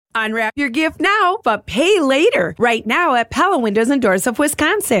Unwrap your gift now, but pay later. Right now at Pella Windows and Doors of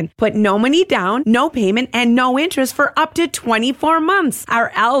Wisconsin. Put no money down, no payment, and no interest for up to 24 months.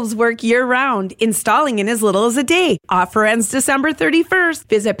 Our elves work year-round, installing in as little as a day. Offer ends December 31st.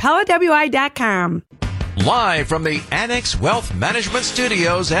 Visit PellaWI.com. Live from the Annex Wealth Management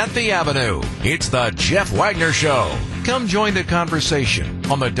Studios at the Avenue, it's the Jeff Wagner Show. Come join the conversation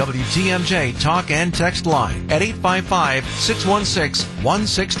on the WTMJ Talk and Text line at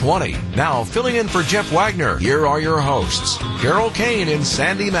 855-616-1620. Now, filling in for Jeff Wagner, here are your hosts, Caine and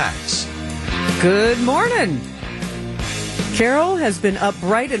Sandy Maxx. Good morning. Carole has been up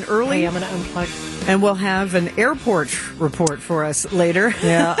bright and early. I'm going to unplug. And we'll have an airport report for us later.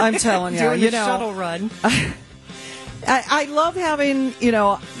 Yeah, I'm telling you. Doing the shuttle run. I love having,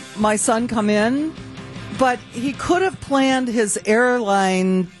 my son come in, but he could have planned his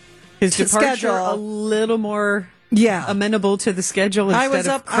airline departure schedule a little more amenable to the schedule instead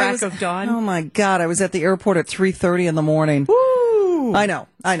of crack of dawn. Oh, my God. I was at the airport at 3:30 in the morning. Woo! I know.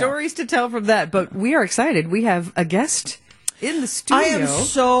 Stories to tell from that, but we are excited. We have a guest in the studio. I am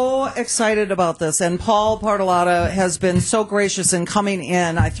so excited about this, and Paul Bartolotta has been so gracious in coming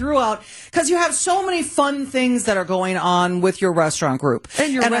in. I threw out, because you have so many fun things that are going on with your restaurant group.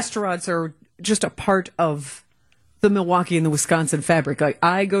 And your restaurants are just a part of the Milwaukee and the Wisconsin fabric. Like,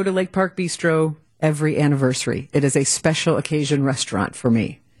 I go to Lake Park Bistro every anniversary. It is a special occasion restaurant for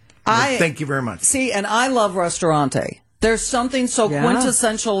me. Thank you very much. See, and I love Ristorante. There's something so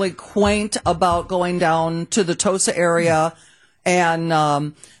quintessentially quaint about going down to the Tosa area. And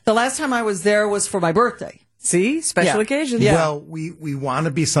the last time I was there was for my birthday. See? Special occasion. Yeah. Well, we want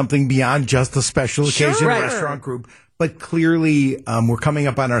to be something beyond just a special occasion restaurant group. But clearly, we're coming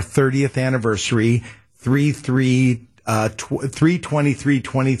up on our 30th anniversary,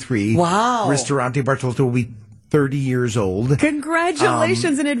 3/3/23. Wow. Ristorante Bartolotta will be 30 years old.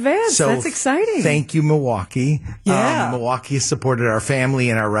 Congratulations in advance. So that's exciting. Thank you, Milwaukee. Yeah. Milwaukee has supported our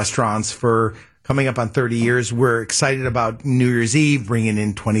family and our restaurants for coming up on 30 years. We're excited about New Year's Eve, bringing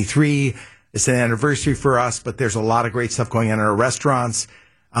in 23. It's an anniversary for us, but there's a lot of great stuff going on in our restaurants.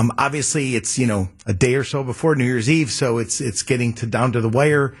 Obviously, it's, a day or so before New Year's Eve, so it's getting down to the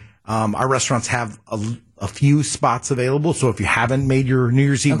wire. Our restaurants have a few spots available, so if you haven't made your New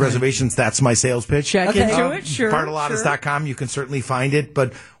Year's Eve reservations, that's my sales pitch. Check into it, sure. Bartolottas.com, you can certainly find it,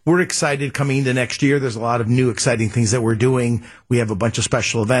 but we're excited coming into next year. There's a lot of new exciting things that we're doing. We have a bunch of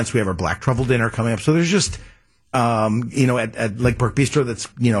special events. We have our Black Truffle Dinner coming up, so there's just, at Lake Park Bistro, that's,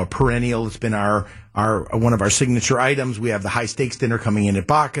 a perennial. It's been our one of our signature items. We have the high stakes dinner coming in at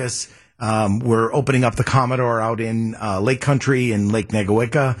Bacchus. We're opening up the Commodore out in Lake Country and Lake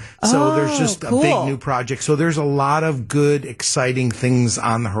Nagawicca. So there's just a big new project. So there's a lot of good, exciting things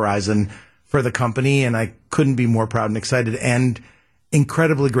on the horizon for the company, and I couldn't be more proud and excited and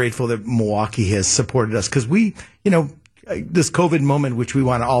incredibly grateful that Milwaukee has supported us, because we, this COVID moment, which we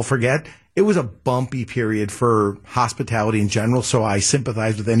want to all forget, it was a bumpy period for hospitality in general. So I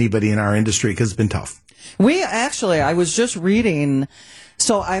sympathize with anybody in our industry because it's been tough. I was just reading.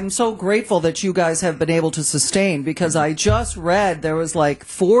 So I'm so grateful that you guys have been able to sustain, because I just read there was like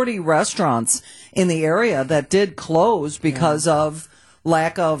 40 restaurants in the area that did close because of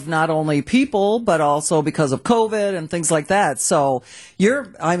lack of not only people, but also because of COVID and things like that. So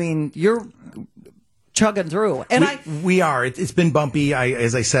you're chugging through. And we are. It's been bumpy.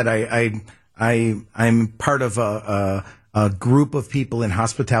 As I said, I'm part of a group of people in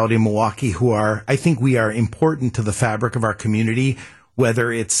hospitality in Milwaukee who I think we are important to the fabric of our community.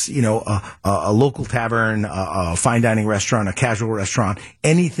 Whether it's, a local tavern, a fine dining restaurant, a casual restaurant,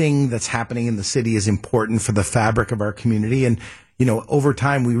 anything that's happening in the city is important for the fabric of our community. And, over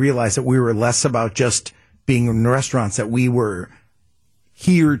time, we realized that we were less about just being in restaurants, that we were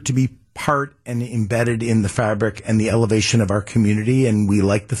here to be part and embedded in the fabric and the elevation of our community. And we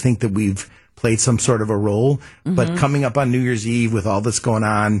like to think that we've played some sort of a role. Mm-hmm. But coming up on New Year's Eve with all that's going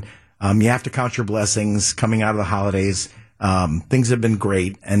on, you have to count your blessings coming out of the holidays. Things have been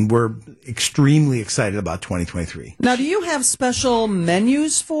great, and we're extremely excited about 2023. Now, do you have special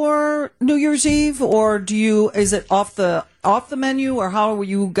menus for New Year's Eve, or is it off the menu, or how are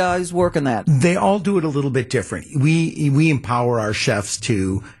you guys working that? They all do it a little bit different. We empower our chefs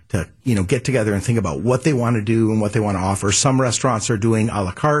to get together and think about what they want to do and what they want to offer. Some restaurants are doing a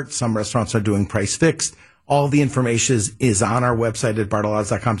la carte, some restaurants are doing price fixed. All the information is on our website at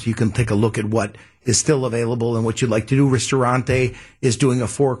bartolottas.com, so you can take a look at what is still available and what you'd like to do. Ristorante is doing a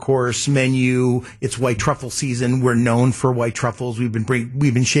 4-course menu. It's white truffle season. We're known for white truffles. We've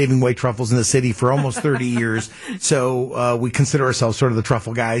been shaving white truffles in the city for almost 30 years. So we consider ourselves sort of the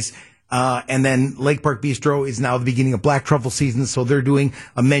truffle guys. And then Lake Park Bistro is now the beginning of black truffle season, so they're doing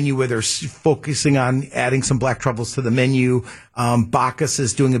a menu where they're focusing on adding some black truffles to the menu. Bacchus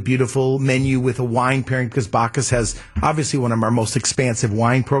is doing a beautiful menu with a wine pairing because Bacchus has obviously one of our most expansive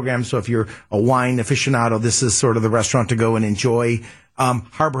wine programs. So if you're a wine aficionado, this is sort of the restaurant to go and enjoy.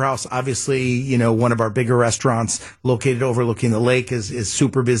 Harbor House, obviously, one of our bigger restaurants located overlooking the lake is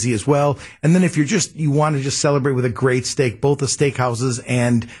super busy as well. And then if you want to just celebrate with a great steak, both the steakhouses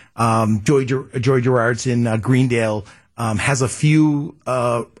and, Joy Gerard's in Greendale, has a few,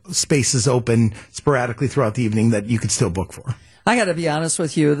 spaces open sporadically throughout the evening that you could still book for. I got to be honest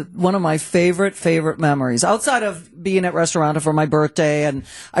with you. One of my favorite memories outside of being at Restauranta for my birthday. And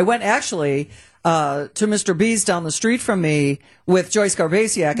I went actually, to Mr. B's down the street from me with Joyce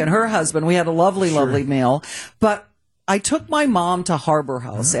Garbasiak and her husband. We had a lovely meal. But I took my mom to Harbor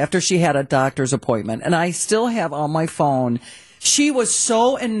House after she had a doctor's appointment, and I still have on my phone. She was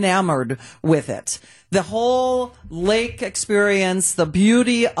so enamored with it. The whole lake experience, the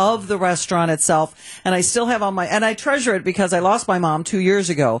beauty of the restaurant itself, and I still have and I treasure it because I lost my mom 2 years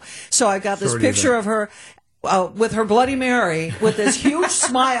ago. So I got this picture of her with her Bloody Mary, with this huge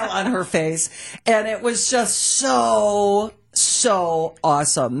smile on her face, and it was just so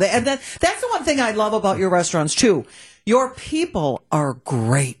awesome. And that's the one thing I love about your restaurants too. Your people are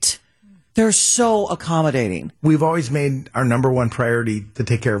great. They're so accommodating. We've always made our number one priority to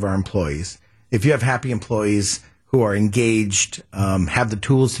take care of our employees. If you have happy employees who are engaged, have the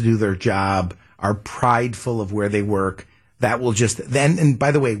tools to do their job, are prideful of where they work, that will and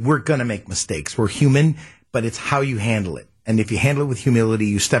by the way, we're going to make mistakes. We're human. But it's how you handle it. And if you handle it with humility,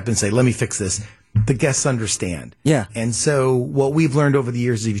 you step and say, let me fix this. The guests understand. Yeah. And so what we've learned over the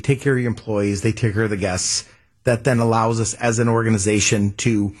years is if you take care of your employees, they take care of the guests. That then allows us as an organization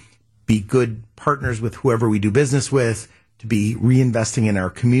to be good partners with whoever we do business with, to be reinvesting in our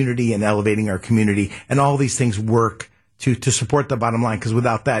community and elevating our community. And all these things work to support the bottom line. Because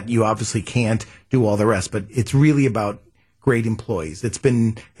without that, you obviously can't do all the rest. But it's really about great employees. It's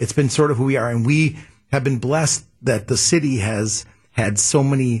been sort of who we are. And we have been blessed that the city has had so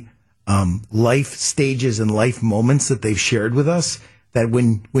many life stages and life moments that they've shared with us that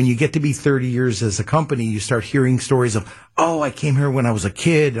when you get to be 30 years as a company, you start hearing stories of, oh, I came here when I was a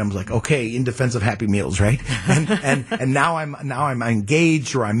kid. And I'm like, okay, in defense of Happy Meals, right? And now I'm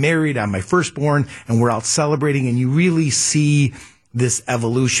engaged or I'm married. I'm my firstborn and we're out celebrating. And you really see this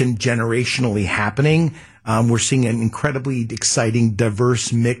evolution generationally happening. We're seeing an incredibly exciting,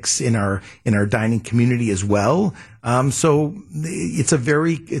 diverse mix in our dining community as well. So it's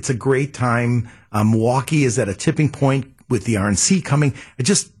a great time. Milwaukee is at a tipping point with the RNC coming. I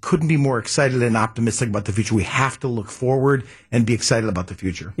just couldn't be more excited and optimistic about the future. We have to look forward and be excited about the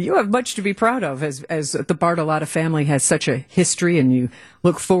future. You have much to be proud of as the Bartolotta family has such a history, and you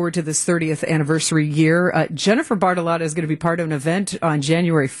look forward to this 30th anniversary year. Jennifer Bartolotta is going to be part of an event on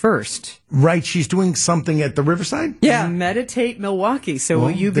January 1st. Right. She's doing something at the Riverside? Yeah. Meditate Milwaukee. So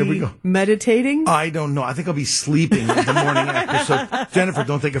will you be meditating? I don't know. I think I'll be sleeping the morning after. So, Jennifer,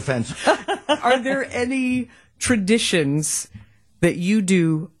 don't take offense. Are there any traditions that you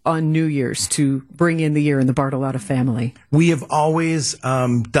do on New Year's to bring in the year in the Bartolotta family? We have always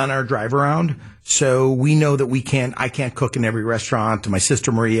done our drive around, so we know that I can't cook in every restaurant. My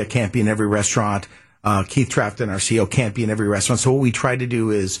sister Maria can't be in every restaurant. Keith Trafton, our CEO, can't be in every restaurant. So what we try to do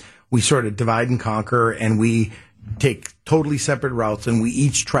is we sort of divide and conquer, and we take totally separate routes, and we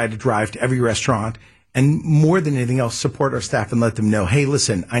each try to drive to every restaurant, and more than anything else, support our staff and let them know, hey,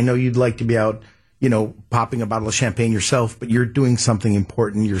 listen, I know you'd like to be out, popping a bottle of champagne yourself, but you're doing something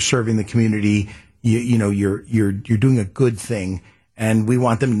important. You're serving the community. You're doing a good thing. And we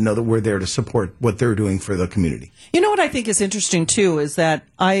want them to know that we're there to support what they're doing for the community. You know what I think is interesting too is that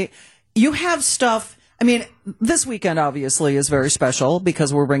you have stuff. I mean, this weekend obviously is very special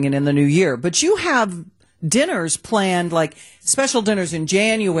because we're bringing in the new year, but you have dinners planned, like special dinners in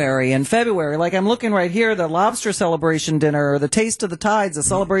January and February. Like I'm looking right here, the lobster celebration dinner, or the Taste of the Tides, a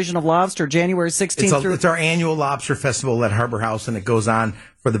celebration of lobster, January 16th. It's our annual lobster festival at Harbor House, and it goes on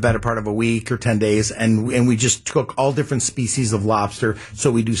for the better part of a week or 10 days. And we just cook all different species of lobster. So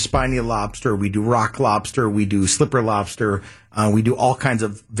we do spiny lobster, we do rock lobster, we do slipper lobster. We do all kinds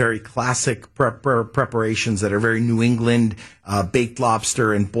of very classic preparations that are very New England, baked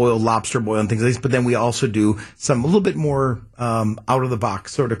lobster and boiled lobster boil and things like this. But then we also do some a little bit more out of the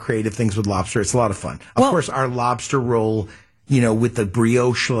box sort of creative things with lobster. It's a lot of fun. Of course, our lobster roll, with the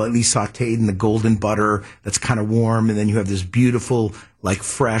brioche slightly sauteed in the golden butter that's kind of warm, and then you have this beautiful, like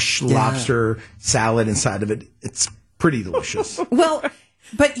fresh lobster salad inside of it. It's pretty delicious. Well,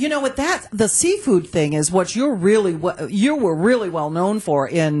 But you know what? The seafood thing is what you were really well known for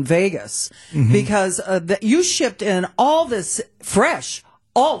in Vegas, because you shipped in all this fresh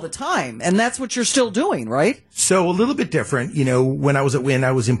all the time, and that's what you're still doing, right? So a little bit different. You know, when I was at Wynn,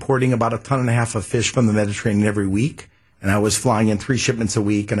 I was importing about 1.5 tons of fish from the Mediterranean every week. And I was flying in 3 shipments a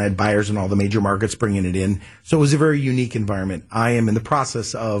week, and I had buyers in all the major markets bringing it in. So it was a very unique environment. I am in the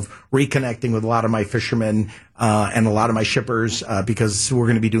process of reconnecting with a lot of my fishermen and a lot of my shippers because we're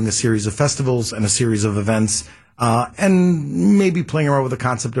going to be doing a series of festivals and a series of events and maybe playing around with the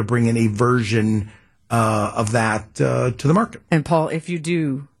concept of bringing a version of that to the market. And Paul, if you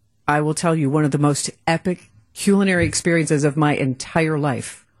do, I will tell you one of the most epic culinary experiences of my entire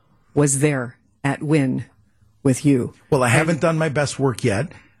life was there at Wynn with you. Well, I haven't done my best work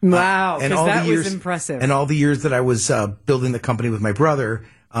yet. Wow, and because that years, was impressive. And all the years that I was building the company with my brother,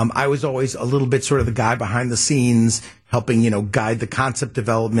 I was always a little bit sort of the guy behind the scenes, helping, guide the concept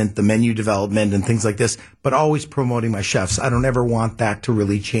development, the menu development, and things like this, but always promoting my chefs. I don't ever want that to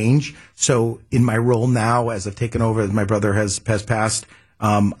really change. So in my role now, as I've taken over, as my brother has passed,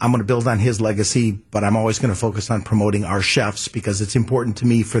 I'm going to build on his legacy, but I'm always going to focus on promoting our chefs because it's important to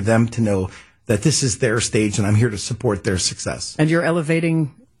me for them to know that this is their stage and I'm here to support their success. And you're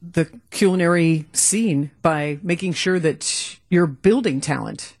elevating the culinary scene by making sure that you're building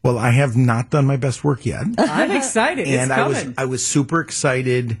talent. Well, I have not done my best work yet. I'm excited. And it's coming. I was super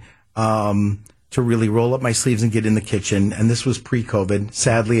excited to really roll up my sleeves and get in the kitchen. And this was pre-COVID.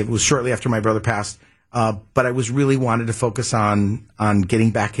 Sadly, it was shortly after my brother passed. But I was really wanted to focus on getting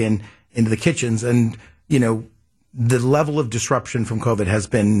back into the kitchens. And, the level of disruption from COVID has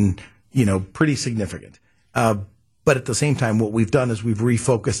been pretty significant. But at the same time, what we've done is we've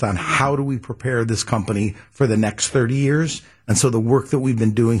refocused on how do we prepare this company for the next 30 years. And so the work that we've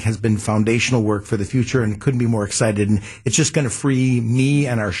been doing has been foundational work for the future and couldn't be more excited. And it's just going to free me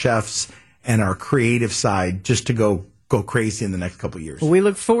and our chefs and our creative side just to go crazy in the next couple of years. We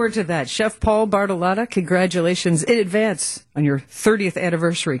look forward to that. Chef Paul Bartolotta, congratulations in advance on your 30th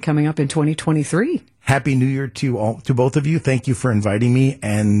anniversary coming up in 2023. Happy New Year to both of you. Thank you for inviting me.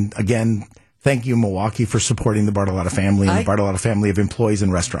 And again, thank you, Milwaukee, for supporting the Bartolotta family and the Bartolotta family of employees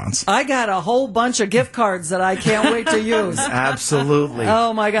and restaurants. I got a whole bunch of gift cards that I can't wait to use. Absolutely.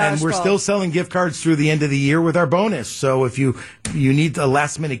 Oh, my gosh. And we're still selling gift cards through the end of the year with our bonus. So if you need a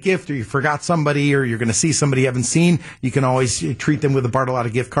last-minute gift or you forgot somebody or you're going to see somebody you haven't seen, you can always treat them with a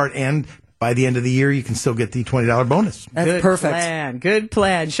Bartolotta gift card. And by the end of the year, you can still get the $20 bonus. That's Good perfect. Plan. Good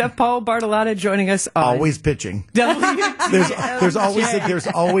plan. Chef Paul Bartolotta joining us on Always pitching. There's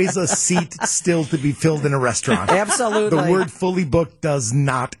always a seat still to be filled in a restaurant. Absolutely. The word fully booked does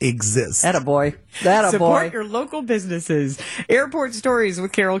not exist. Attaboy. Support your local businesses. Airport Stories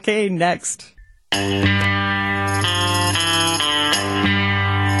with Carole Caine next.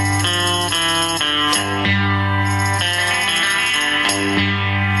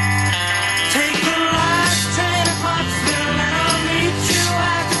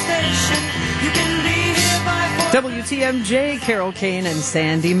 WTMJ, Carole, Caine, and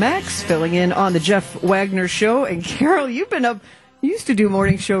Sandy. Maxx filling in on the Jeff Wagner Show. And Carole, you've been up. You used to do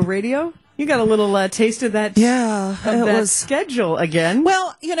morning show radio. You got a little taste of that. Yeah, of that schedule again.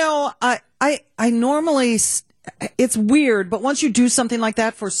 Well, I normally. It's weird, but once you do something like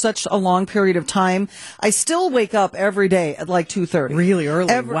that for such a long period of time, I still wake up every day at like 2:30. Really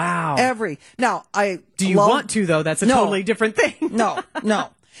early. Wow. Now, do you want to though? That's a totally different thing. No.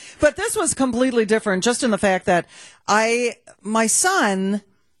 But this was completely different, just in the fact that my son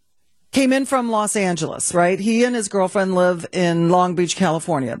came in from Los Angeles, right? He and his girlfriend live in Long Beach,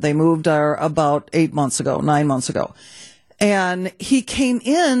 California. They moved there about 9 months ago. And he came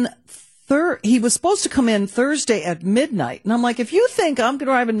in, he was supposed to come in Thursday at midnight. And I'm like, if you think I'm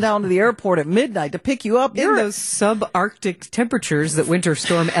driving down to the airport at midnight to pick you up, in those subarctic temperatures that Winter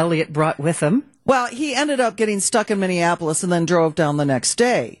Storm Elliott brought with him. Well, he ended up getting stuck in Minneapolis and then drove down the next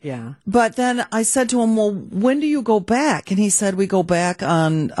day. Yeah. But then I said to him, well, when do you go back? And he said, we go back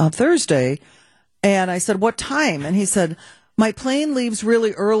on Thursday. And I said, what time? And he said, my plane leaves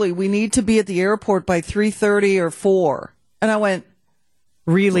really early. We need to be at the airport by 3:30 or 4. And I went,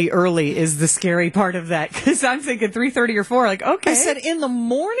 really early is the scary part of that. Because I'm thinking 3:30 or 4. Like, okay. I said, in the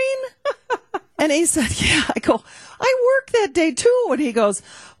morning? And he said, yeah. I go, I work that day too. And he goes,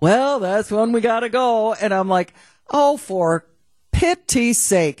 well, that's when we got to go. And I'm like, oh, for pity's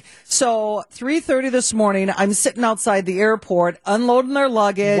sake. So 3:30 this morning, I'm sitting outside the airport unloading their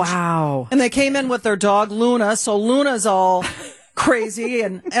luggage. Wow. And they came in with their dog, Luna. So Luna's all crazy.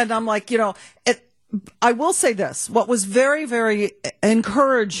 And I'm like, I will say this. What was very, very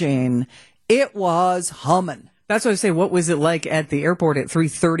encouraging, it was humming. That's what I say. What was it like at the airport at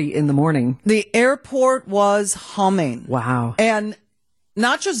 3:30 in the morning? The airport was humming. Wow. And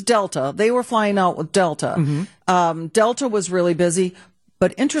not just Delta. They were flying out with Delta. Mm-hmm. Delta was really busy.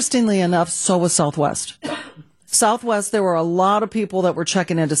 But interestingly enough, so was Southwest. Southwest, there were a lot of people that were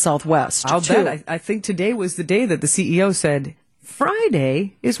checking into Southwest. I'll bet. I think today was the day that the CEO said,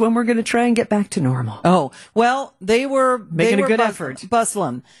 Friday is when we're going to try and get back to normal. Oh, well, they were making a good effort.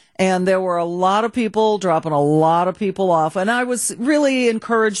 Bustling. And there were a lot of people dropping a lot of people off. And I was really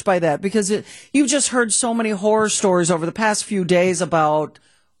encouraged by that because you've just heard so many horror stories over the past few days about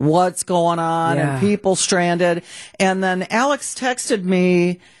what's going on and people stranded. And then Alex texted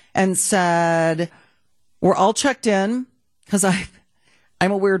me and said, we're all checked in because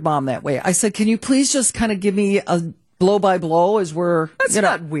I'm a weird mom that way. I said, can you please just kind of give me a blow by blow as we're... That's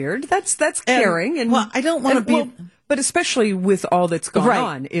not weird. That's caring. And well, I don't want to be... Well, but especially with all that's gone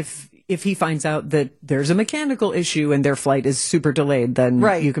on, if he finds out that there's a mechanical issue and their flight is super delayed, then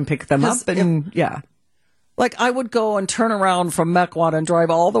you can pick them up and Like, I would go and turn around from Mequon and drive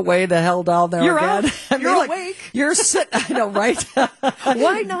all the way the hell down there again. Up. You're awake. You're sitting... I know, right?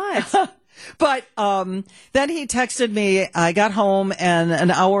 Why not? But then he texted me. I got home, and an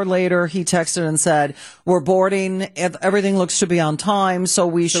hour later, he texted and said, we're boarding. Everything looks to be on time, so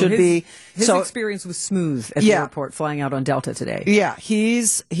we should be. His experience was smooth at the airport flying out on Delta today. Yeah,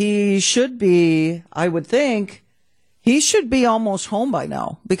 he should be, I would think, he should be almost home by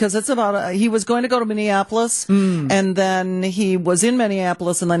now because it's about, he was going to go to Minneapolis, and then he was in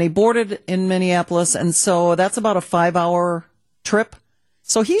Minneapolis, and then he boarded in Minneapolis, and so that's about a 5-hour trip.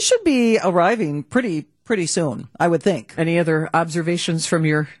 So he should be arriving pretty soon, I would think. Any other observations from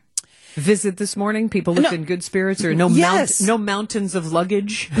your visit this morning? People looked in good spirits, or no mountains of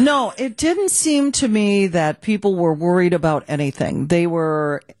luggage? No, it didn't seem to me that people were worried about anything. They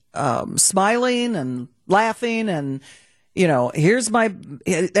were smiling and laughing, and here's my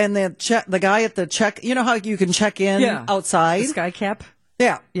and the guy at the check. You know how you can check in outside? The sky cap.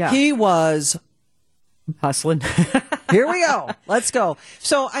 Yeah. He was hustling. Here we go. Let's go.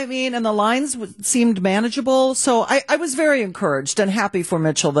 So, I mean, and the lines seemed manageable. So I was very encouraged and happy for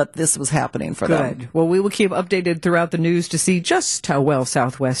Mitchell that this was happening for them. Good. Well, we will keep updated throughout the news to see just how well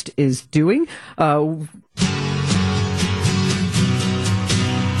Southwest is doing.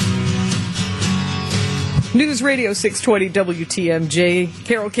 News Radio 620 WTMJ.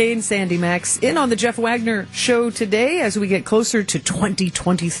 Carole, Caine, Sandy, Maxx in on the Jeff Wagner Show today as we get closer to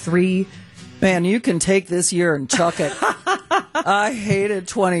 2023. Man, you can take this year and chuck it. I hated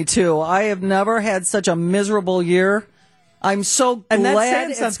 22. I have never had such a miserable year. I'm so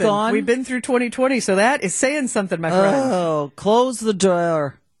glad it's gone. We've been through 2020, so that is saying something, my friend. Oh, close the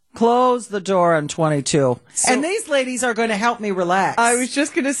door. Close the door on 22. And these ladies are going to help me relax. I was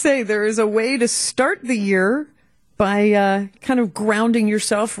just going to say, there is a way to start the year by kind of grounding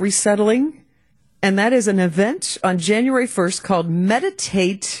yourself, resettling. And that is an event on January 1st called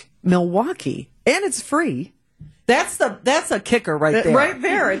Meditate Milwaukee, and it's free. That's a kicker right there. Right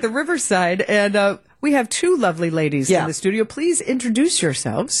there at the Riverside. And we have two lovely ladies in the studio. Please introduce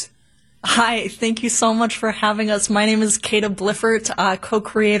yourselves. Hi, thank you so much for having us. My name is Kata Bliffert,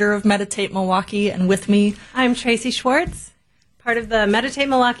 co-creator of Meditate Milwaukee, and with me, I'm Tracy Schwartz, part of the Meditate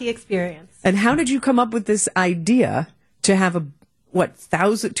Milwaukee experience. And how did you come up with this idea to have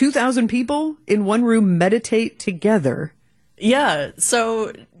 2,000 people in one room meditate together? Yeah,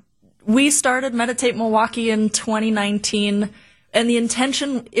 so we started Meditate Milwaukee in 2019, and the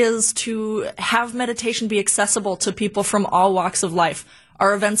intention is to have meditation be accessible to people from all walks of life.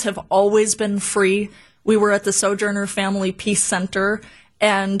 Our events have always been free. We were at the Sojourner Family Peace Center,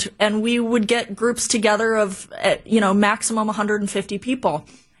 and we would get groups together of, maximum 150 people.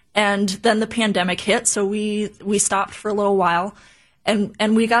 And then the pandemic hit, so we stopped for a little while,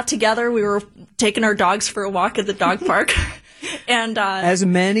 and we got together. We were taking our dogs for a walk at the dog park. And as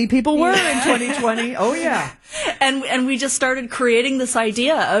many people were in 2020. Oh yeah. And we just started creating this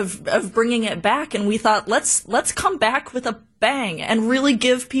idea of bringing it back, and we thought let's come back with a bang and really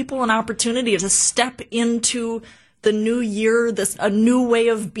give people an opportunity to step into the new year, a new way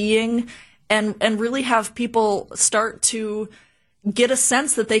of being, and really have people start to get a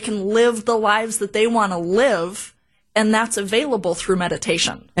sense that they can live the lives that they want to live. And that's available through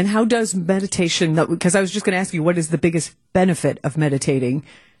meditation. And how does meditation, because I was just going to ask you, what is the biggest benefit of meditating?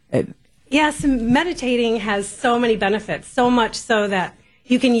 Yes, meditating has so many benefits, so much so that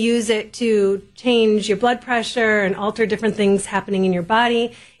you can use it to change your blood pressure and alter different things happening in your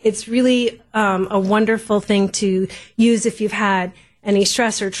body. It's really a wonderful thing to use if you've had any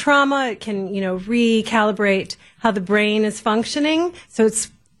stress or trauma. It can, recalibrate how the brain is functioning. So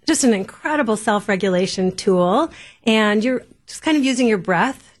it's just an incredible self-regulation tool. And you're just kind of using your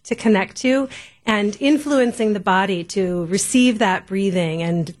breath to connect to and influencing the body to receive that breathing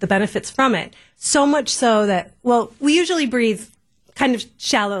and the benefits from it. So much so that, well, we usually breathe kind of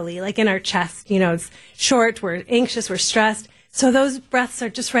shallowly, like in our chest. You know, it's short, we're anxious, we're stressed. So those breaths are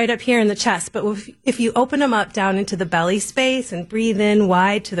just right up here in the chest. But if you open them up down into the belly space and breathe in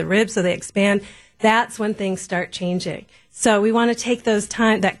wide to the ribs so they expand, that's when things start changing. So we want to take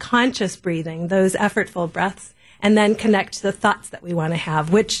that conscious breathing, those effortful breaths, and then connect to the thoughts that we want to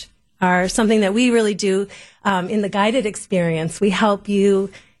have, which are something that we really do in the guided experience. We help you,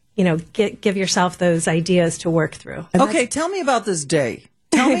 give yourself those ideas to work through. Okay, tell me about this day.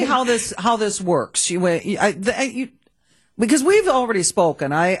 Tell me how this works. Because we've already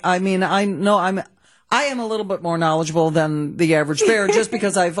spoken. I mean, I know I am a little bit more knowledgeable than the average bear just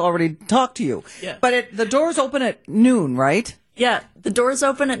because I've already talked to you. Yeah. But the doors open at noon, right? Yeah, the doors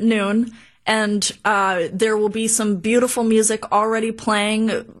open at noon, and there will be some beautiful music already playing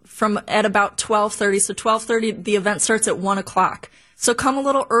at about 12:30. So 12:30, the event starts at 1 o'clock. So come a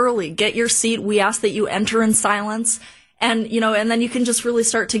little early, get your seat. We ask that you enter in silence. And, and then you can just really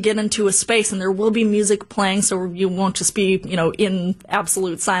start to get into a space, and there will be music playing, so you won't just be, in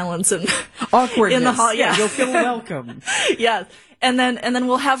absolute silence and awkwardness in the hall. Yeah. You'll feel welcome. Yeah. And then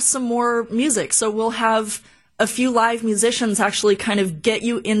we'll have some more music. So we'll have a few live musicians actually kind of get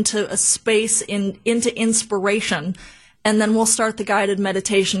you into a space into inspiration. And then we'll start the guided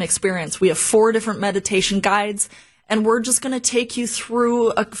meditation experience. We have 4 different meditation guides, and we're just going to take you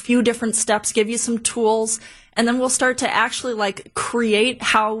through a few different steps, give you some tools, and then we'll start to actually create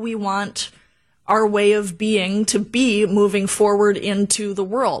how we want our way of being to be moving forward into the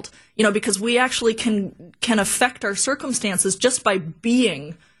world. Because we actually can affect our circumstances just by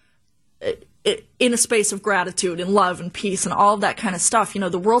being in a space of gratitude and love and peace and all of that kind of stuff.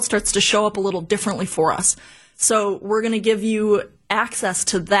 The world starts to show up a little differently for us. So we're going to give you access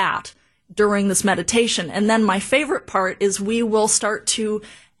to that during this meditation. And then my favorite part is we will start to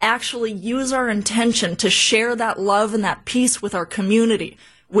actually use our intention to share that love and that peace with our community,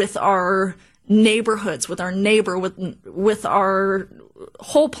 with our neighborhoods, with our neighbor, with our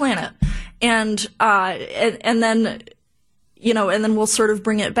whole planet. And then we'll sort of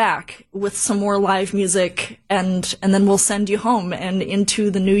bring it back with some more live music, and then we'll send you home and into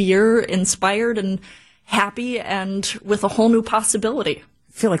the new year inspired and happy and with a whole new possibility.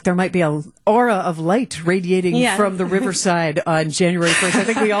 I feel like there might be an aura of light radiating from the riverside on January 1st. I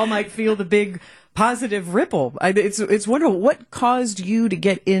think we all might feel the big positive ripple. It's wonderful. What caused you to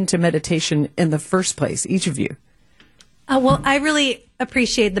get into meditation in the first place, each of you? Well, I really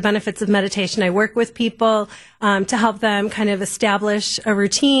appreciate the benefits of meditation. I work with people to help them kind of establish a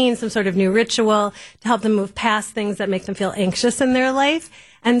routine, some sort of new ritual, to help them move past things that make them feel anxious in their life.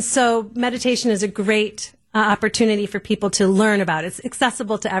 And so meditation is a great opportunity for people to learn about. It's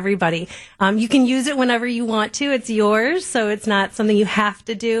accessible to everybody. You can use it whenever you want to. It's yours, so it's not something you have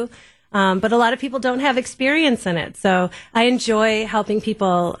to do. But a lot of people don't have experience in it. So I enjoy helping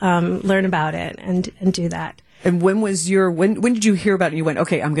people learn about it and do that. And when did you hear about it and you went,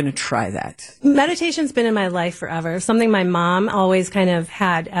 okay, I'm going to try that? Meditation's been in my life forever. Something my mom always kind of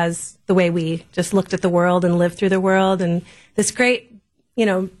had as the way we just looked at the world and lived through the world, and this great,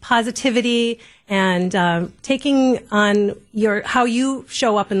 positivity and taking on how you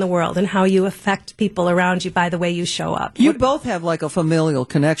show up in the world and how you affect people around you by the way you show up. You both have a familial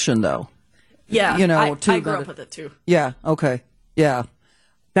connection, though. Yeah, I grew up with it too. Yeah. Okay. Yeah.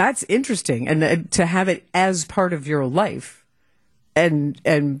 That's interesting, and to have it as part of your life, but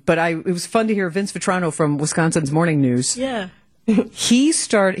it was fun to hear Vince Vitrano from Wisconsin's Morning News. Yeah, he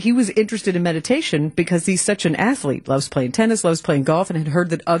was interested in meditation because he's such an athlete, loves playing tennis, loves playing golf, and had heard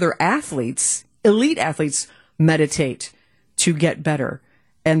that other athletes, elite athletes, meditate to get better,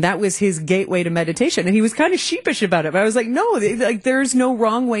 and that was his gateway to meditation. And he was kind of sheepish about it, but I was like, no, there's no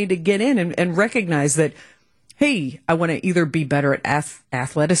wrong way to get in and recognize that. Hey, I want to either be better at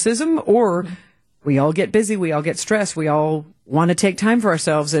athleticism, or we all get busy, we all get stressed, we all want to take time for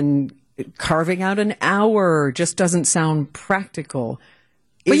ourselves, and carving out an hour just doesn't sound practical.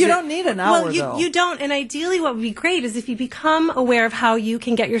 But you don't need an hour, though. You don't. And ideally what would be great is if you become aware of how you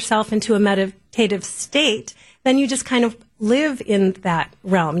can get yourself into a meditative state, then you just kind of live in that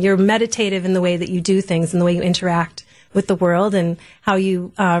realm. You're meditative in the way that you do things and the way you interact with the world and how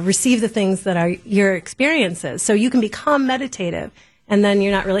you receive the things that are your experiences. So you can become meditative, and then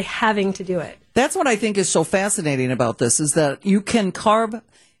you're not really having to do it. That's what I think is so fascinating about this, is that you can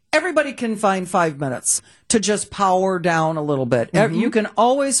everybody can find 5 minutes to just power down a little bit. Mm-hmm. You can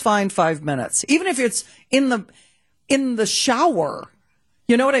always find 5 minutes, even if it's in the shower.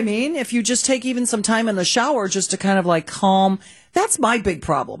 You know what I mean? If you just take even some time in the shower just to kind of like calm, that's my big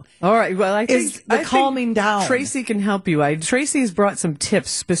problem. All right. Well, I think calming down. Tracy can help you. Tracy's brought some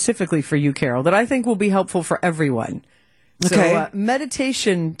tips specifically for you, Carol, that I think will be helpful for everyone. Okay. So,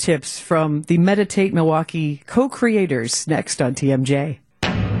 meditation tips from the Meditate Milwaukee co-creators next on TMJ.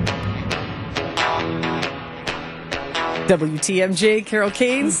 WTMJ, Carole,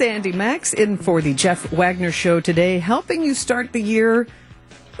 Caine, Sandy, Maxx in for the Jeff Wagner Show today, helping you start the year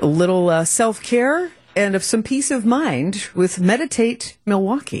a little self-care and of some peace of mind with Meditate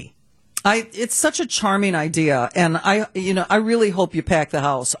Milwaukee. It's such a charming idea, and I really hope you pack the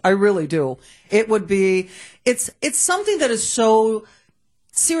house. I really do. It would be, it's something that is so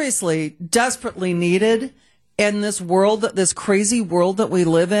seriously, desperately needed in this world, this crazy world that we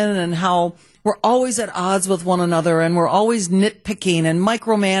live in, and how we're always at odds with one another, and we're always nitpicking and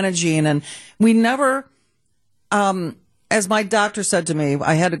micromanaging, and we never, as my doctor said to me,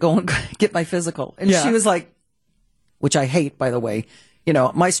 I had to go and get my physical, and she was like, which I hate, by the way. You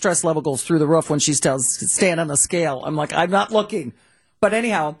know, my stress level goes through the roof when she tells stand on the scale. I'm like, I'm not looking. But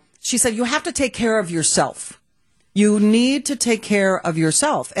anyhow, she said, you have to take care of yourself. You need to take care of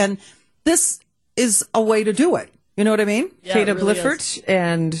yourself. And this is a way to do it. You know what I mean? Yeah, Kata really Bliffert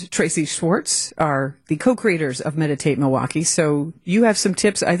and Tracy Schwartz are the co-creators of Meditate Milwaukee. So you have some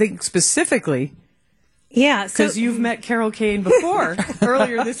tips, I think, specifically. Yeah. Because you've met Carole Caine before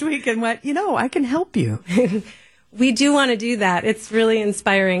earlier this week and went, I can help you. We do want to do that. It's really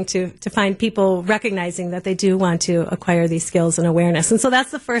inspiring to find people recognizing that they do want to acquire these skills and awareness. And so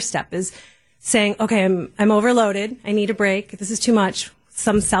that's the first step, is saying, okay, I'm overloaded. I need a break. This is too much.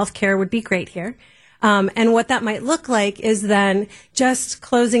 Some self-care would be great here. And what that might look like is then just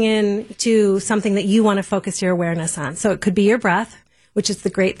closing in to something that you want to focus your awareness on. So it could be your breath, which is the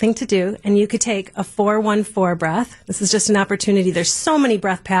great thing to do. And you could take a 4-1-4 breath. This is just an opportunity. There's so many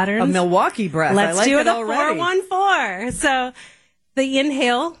breath patterns. A Milwaukee breath. Let's I like do it the already. 4-1-4. So the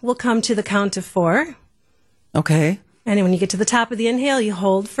inhale will come to the count of 4. Okay. And when you get to the top of the inhale, you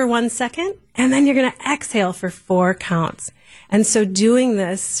hold for 1 second, and then you're going to exhale for 4 counts. And so doing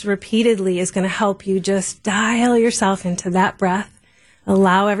this repeatedly is going to help you just dial yourself into that breath.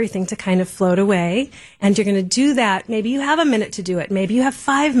 Allow everything to kind of float away. And you're going to do that. Maybe you have a minute to do it. Maybe you have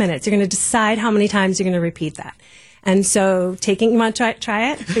 5 minutes. You're going to decide how many times you're going to repeat that. And so you want to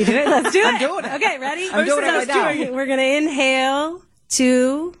try it? Should we do it? Let's do it. I'm doing it. Okay, ready? I'm doing it right now. We're going to inhale,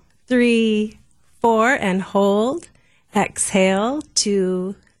 2, 3, 4, and hold. Exhale,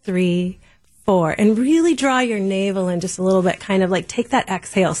 2, 3, 4. And really draw your navel in just a little bit, kind of like take that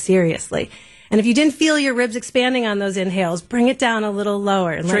exhale seriously. And if you didn't feel your ribs expanding on those inhales, bring it down a little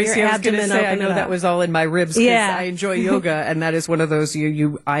lower and Tracy, let your abdomen I was gonna say, I know open that was all in my ribs because I enjoy yoga, and that is one of those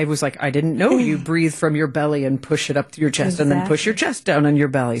I was like, I didn't know you breathe from your belly and push it up to your chest and then push your chest down on your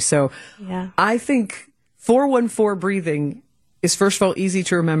belly. So I think 4-1-4 breathing is, first of all, easy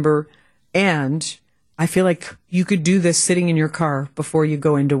to remember, and I feel like you could do this sitting in your car before you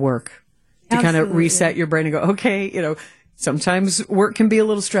go into work to kind of reset your brain and go, okay, sometimes work can be a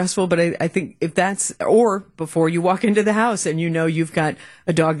little stressful, but I think if that's, or before you walk into the house and you've got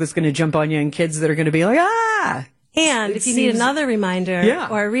a dog that's going to jump on you and kids that are going to be like, ah! And if you need another reminder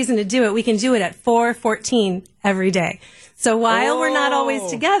or a reason to do it, we can do it at 4:14 every day. So while we're not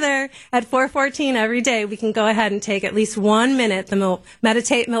always together, at 4:14 every day, we can go ahead and take at least 1 minute, the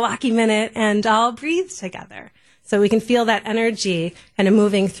Meditate Milwaukee Minute, and all breathe together. So we can feel that energy kind of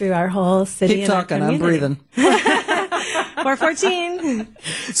moving through our whole city. Keep talking, I'm breathing. 4:14.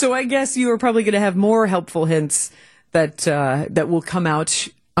 So I guess you are probably going to have more helpful hints that will come out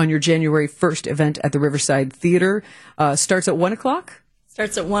on your January 1st event at the Riverside Theater. Starts at 1 o'clock?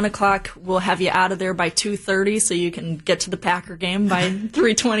 Starts at 1 o'clock. We'll have you out of there by 2:30 so you can get to the Packer game by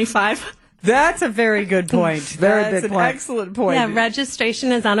 3:25. That's a very good point. That's an excellent point. Yeah,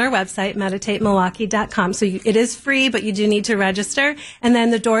 registration is on our website, meditatemilwaukee.com. So it is free, but you do need to register. And then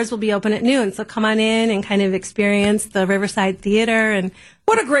the doors will be open at noon. So come on in and kind of experience the Riverside Theater. And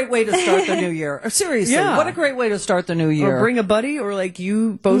what a great way to start the new year. Seriously, what a great way to start the new year. Or bring a buddy, or like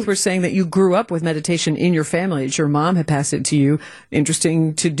you both were saying that you grew up with meditation in your family. It's your mom had passed it to you.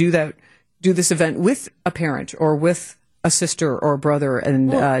 Interesting to do this event with a parent or with a sister or a brother,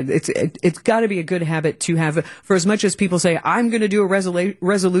 and it's got to be a good habit to have. For as much as people say, I'm going to do a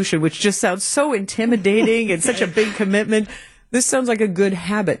resolution, which just sounds so intimidating and such a big commitment, this sounds like a good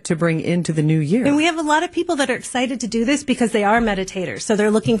habit to bring into the new year. And we have a lot of people that are excited to do this because they are meditators. So they're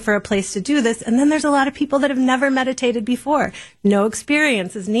looking for a place to do this. And then there's a lot of people that have never meditated before. No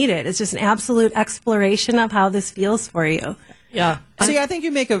experience is needed. It's just an absolute exploration of how this feels for you. Yeah. See, I think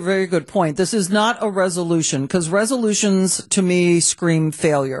you make a very good point. This is not a resolution, because resolutions to me scream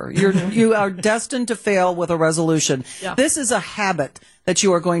failure. You are destined to fail with a resolution. Yeah. This is a habit that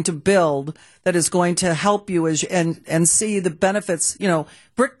you are going to build that is going to help you and see the benefits,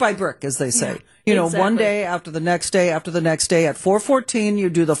 brick by brick, as they say. Exactly. One day after the next day after the next day. At 4:14, you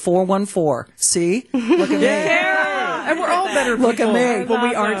do the 414. See? Look at me. And we're all better people Look at me. when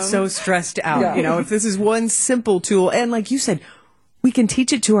we aren't so stressed out. Yeah. If this is one simple tool, and like you said, we can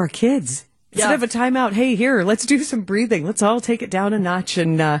teach it to our kids. Instead of a timeout, hey, here, let's do some breathing. Let's all take it down a notch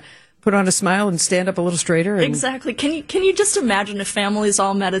and put on a smile and stand up a little straighter. And Exactly. Can you just imagine if families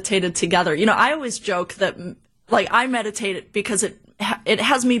all meditated together? I always joke that, I meditate because it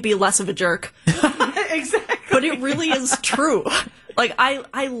has me be less of a jerk. Exactly. But it really is true.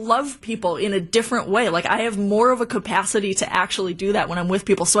 I love people in a different way. I have more of a capacity to actually do that when I'm with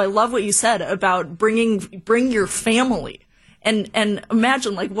people. So I love what you said about bring your family. And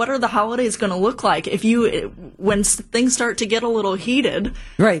imagine, what are the holidays going to look like when things start to get a little heated?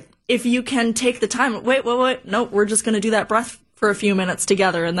 Right. If you can take the time, wait, no, we're just going to do that breath for a few minutes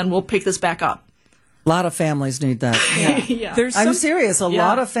together, and then we'll pick this back up. A lot of families need that. Yeah. I'm serious. A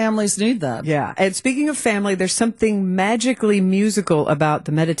lot of families need that. Yeah. And speaking of family, there's something magically musical about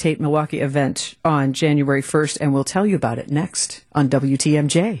the Meditate Milwaukee event on January 1st, and we'll tell you about it next on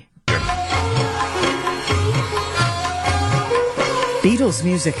WTMJ. Beatles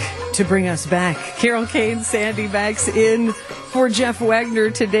music to bring us back. Carole, Caine, Sandy, Maxx in for Jeff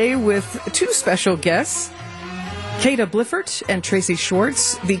Wagner today with two special guests. Kata Bliffert and Tracy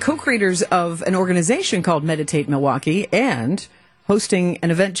Schwartz, the co-creators of an organization called Meditate Milwaukee and hosting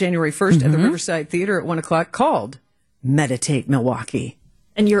an event January 1st at the Riverside Theater at 1 o'clock called Meditate Milwaukee.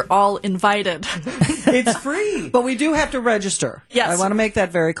 And you're all invited. It's free. But we do have to register. Yes. I want to make that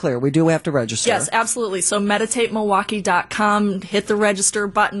very clear. We do have to register. Yes, absolutely. So meditatemilwaukee.com, hit the register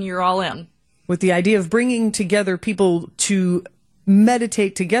button, you're all in. With the idea of bringing together people to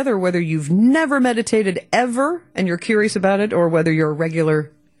meditate together, whether you've never meditated ever and you're curious about it, or whether you're a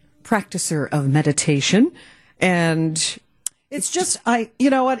regular practicer of meditation. And It's just,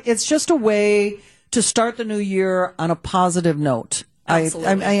 it's just a way to start the new year on a positive note.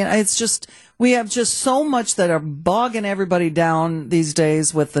 Absolutely. It's just, we have just so much that are bogging everybody down these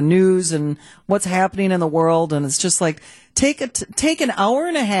days with the news and what's happening in the world. And it's just take an hour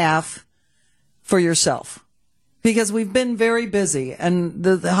and a half for yourself, because we've been very busy and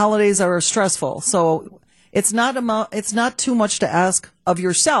the holidays are stressful. So it's not too much to ask of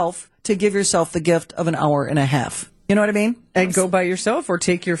yourself to give yourself the gift of an hour and a half. You know what I mean? And go by yourself, or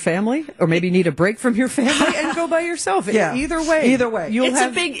take your family, or maybe need a break from your family and go by yourself. Yeah. Either way.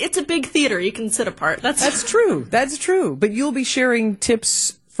 It's a big theater. You can sit apart. That's true. That's true. But you'll be sharing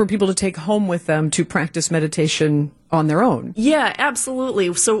tips for people to take home with them to practice meditation on their own. Yeah,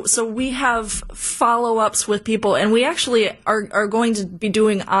 absolutely. So we have follow-ups with people, and we actually are going to be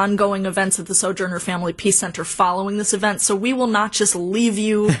doing ongoing events at the Sojourner Family Peace Center following this event. So we will not just leave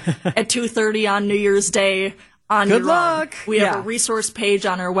you at 2:30 on New Year's Day. Good luck. We have a resource page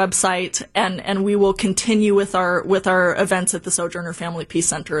on our website, and we will continue with our events at the Sojourner Family Peace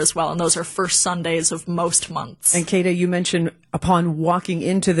Center as well. And those are first Sundays of most months. And Kata, you mentioned upon walking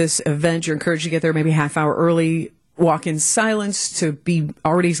into this event, you're encouraged to get there maybe half hour early, walk in silence to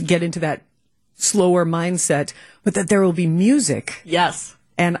already get into that slower mindset, but that there will be music. Yes.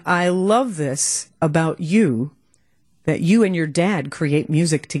 And I love this about you, that you and your dad create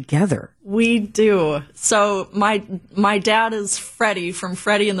music together. We do. So my dad is Freddie from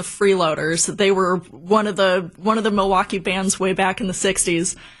Freddie and the Freeloaders. They were one of the Milwaukee bands way back in the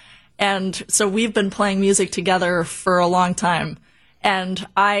 60s. And so we've been playing music together for a long time. And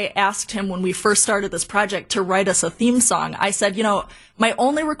I asked him when we first started this project to write us a theme song. I said, my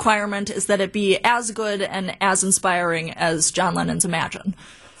only requirement is that it be as good and as inspiring as John Lennon's Imagine.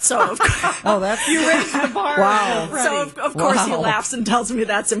 So, of course, You raised the bar. Wow. So of course he laughs and tells me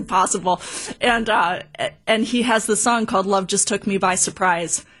that's impossible. And he has the song called Love Just Took Me by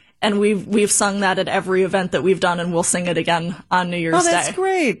Surprise. And we've sung that at every event that we've done, and we'll sing it again on New Year's Day. Oh, that's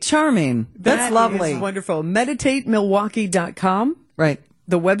great. Charming. That's lovely. Is wonderful. MeditateMilwaukee.com. Right.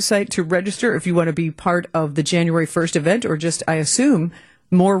 The website to register if you want to be part of the January 1st event, or just, I assume,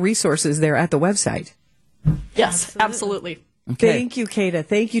 more resources there at the website. Yes, absolutely. Okay. Thank you, Kata.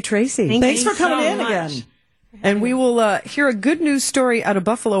 Thank you, Tracy. Thanks for coming in again. And we will hear a good news story out of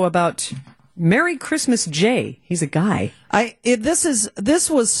Buffalo about Merry Christmas Jay. He's a guy. This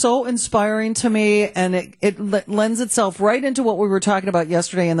was so inspiring to me, and it lends itself right into what we were talking about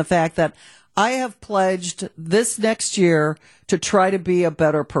yesterday, and the fact that I have pledged this next year to try to be a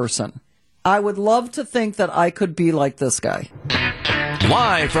better person. I would love to think that I could be like this guy.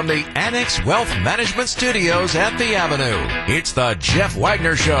 Live from the Annex Wealth Management Studios at the Avenue, it's the Jeff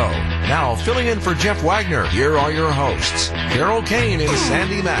Wagner Show. Now, filling in for Jeff Wagner, here are your hosts, Carole, Caine, and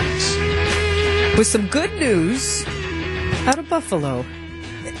Sandy Maxx. With some good news out of Buffalo.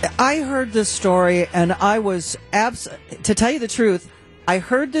 I heard this story, and I was to tell you the truth, I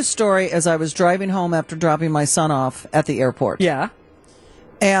heard this story as I was driving home after dropping my son off at the airport. Yeah.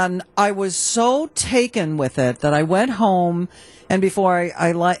 And I was so taken with it that I went home, and before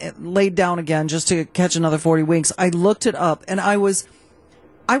I laid down again just to catch another 40 winks, I looked it up, and I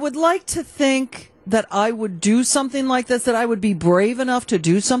would like to think that I would do something like this, that I would be brave enough to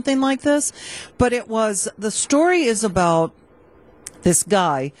do something like this. But the story is about this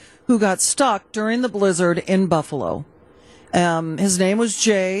guy who got stuck during the blizzard in Buffalo. His name was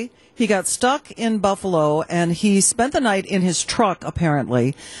Jay. He got stuck in Buffalo, and he spent the night in his truck,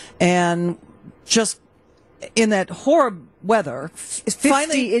 apparently, and just in that horrible weather.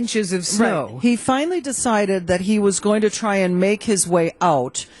 50 inches of snow. Right, he finally decided that he was going to try and make his way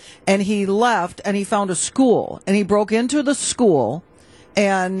out, and he left, and he found a school, and he broke into the school,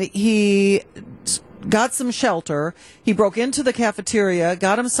 and he got some shelter. He broke into the cafeteria,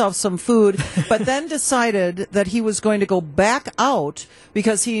 got himself some food, but then decided that he was going to go back out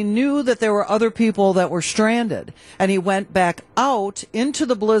because he knew that there were other people that were stranded. And he went back out into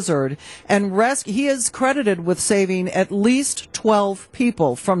the blizzard and he is credited with saving at least 12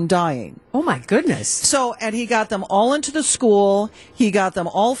 people from dying. Oh my goodness. So, and he got them all into the school. He got them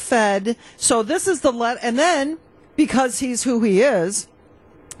all fed. So this is and then, because he's who he is,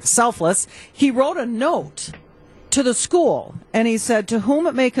 selfless, he wrote a note to the school, and he said, "To whom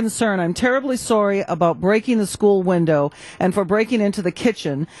it may concern, I'm terribly sorry about breaking the school window and for breaking into the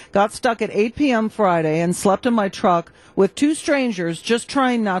kitchen. Got stuck at 8 p.m. Friday and slept in my truck with 2 strangers just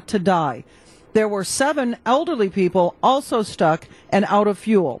trying not to die. There were 7 elderly people also stuck and out of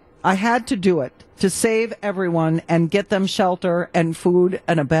fuel. I had to do it to save everyone and get them shelter and food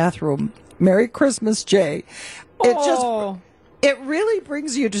and a bathroom. Merry Christmas, Jay." It really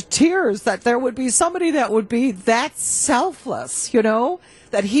brings you to tears that there would be somebody that would be that selfless,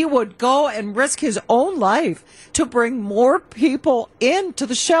 that he would go and risk his own life to bring more people into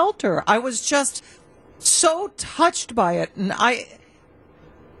the shelter. I was just so touched by it. And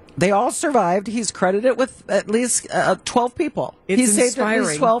they all survived. He's credited with at least 12 people. He saved at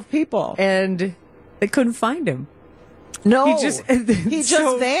least 12 people. And they couldn't find him. No, he just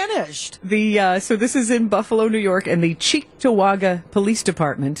vanished. So this is in Buffalo, New York, and the Cheektowaga Police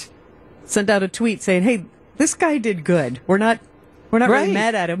Department sent out a tweet saying, "Hey, this guy did good. We're not really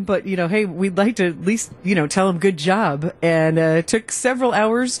mad at him, but hey, we'd like to at least tell him good job." And it took several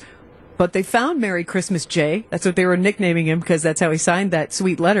hours, but they found Merry Christmas Jay. That's what they were nicknaming him because that's how he signed that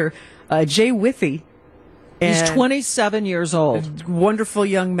sweet letter. Jay Withy. He's 27 years old. Wonderful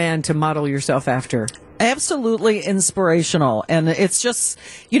young man to model yourself after. Absolutely inspirational. And it's just,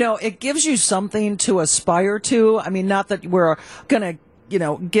 it gives you something to aspire to. I mean, not that we're going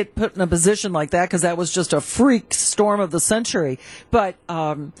to, get put in a position like that because that was just a freak storm of the century. But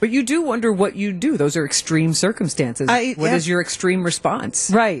you do wonder what you do. Those are extreme circumstances. What is your extreme response?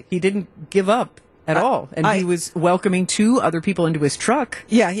 Right. He didn't give up at all. And he was welcoming 2 other people into his truck.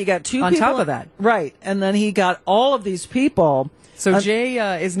 Yeah, he got 2 on people top of that. Right. And then he got all of these people. So Jay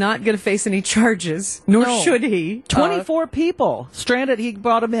is not going to face any charges, nor should he. 24 people stranded. He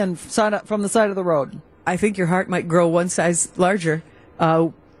brought them in from the side of the road. I think your heart might grow one size larger.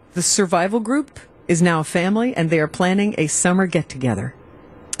 The survival group is now a family, and they are planning a summer get-together.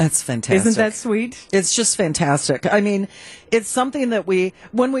 That's fantastic. Isn't that sweet? It's just fantastic. I mean, it's something that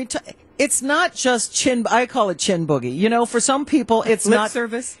it's not just I call it chin boogie. For some people, it's lip not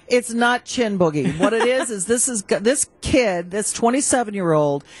service. It's not chin boogie. What it is this kid, this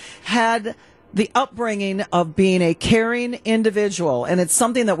 27-year-old, had the upbringing of being a caring individual, and it's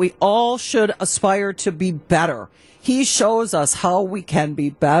something that we all should aspire to be better. He shows us how we can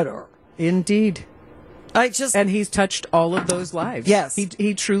be better. Indeed. And he's touched all of those lives. Yes.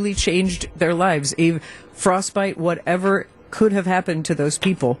 He truly changed their lives. Frostbite, whatever could have happened to those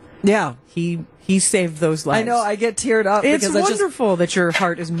people. Yeah. He saved those lives. I know, I get teared up. It's because wonderful that your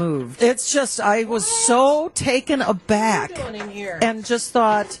heart is moved. It's just, I was so taken aback and just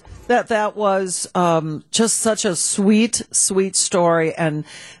thought that was just such a sweet, sweet story. And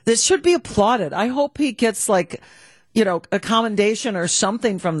this should be applauded. I hope he gets a commendation or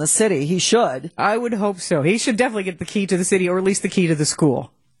something from the city. He should. I would hope so. He should definitely get the key to the city, or at least the key to the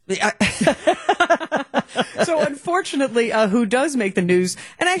school. So unfortunately, who does make the news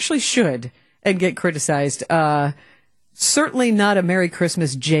and actually should and get criticized, certainly not a Merry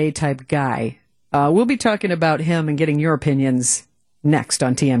Christmas Jay type guy. We'll be talking about him and getting your opinions next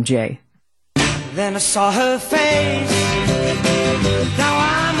on TMJ. Then I saw her face. Now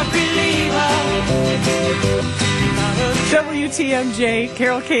I'm a believer. WTMJ,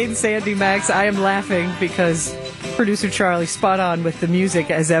 Carole, Caine, Sandy, Maxx. I am laughing because producer Charlie spot on with the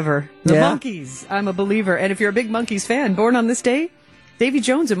music as ever. The Monkees, I'm a believer. And if you're a big Monkees fan, born on this day, Davy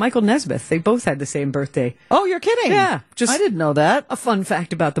Jones and Michael Nesmith, they both had the same birthday. Oh, you're kidding? Yeah. I didn't know that. A fun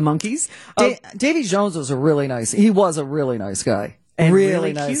fact about the Monkees. Davy Jones was a really nice guy. And really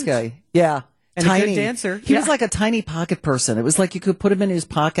really nice cute. guy. Yeah. And a tiny good dancer. He Yeah. was like a tiny pocket person. It was like you could put him in his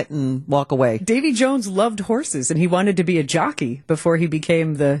pocket and walk away. Davy Jones loved horses, and he wanted to be a jockey before he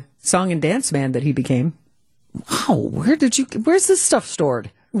became the song and dance man that he became. Wow, where's this stuff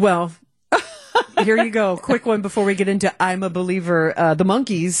stored? Well, here you go. Quick one before we get into I'm a Believer. The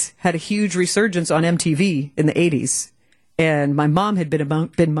Monkees had a huge resurgence on MTV in the 80s, and my mom had been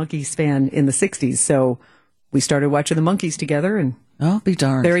Monkees fan in the 60s, so we started watching the Monkees together, and Oh, be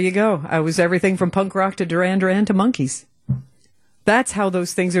darned. there you go. I was everything from punk rock to Duran Duran to Monkees. That's how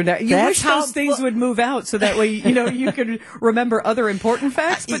those things are now. You That's wish how- those things would move out so that way, you could remember other important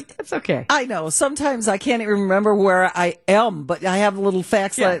facts, but that's okay. I know. Sometimes I can't even remember where I am, but I have little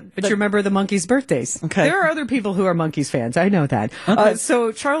facts But you remember the Monkees' birthdays. Okay. There are other people who are Monkees fans. I know that. Okay.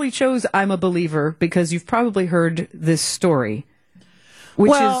 So Charlie chose I'm a Believer because you've probably heard this story,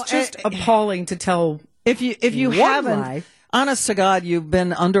 which Well, is just appalling to tell. If you One haven't, lie. honest to God, you've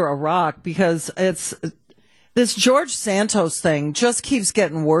been under a rock because it's this George Santos thing just keeps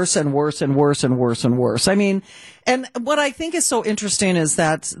getting worse and worse and worse and worse and worse. I mean, and what I think is so interesting is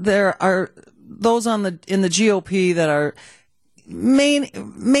that there are those in the GOP that are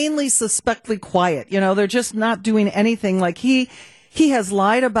mainly suspectly quiet. They're just not doing anything. Like he has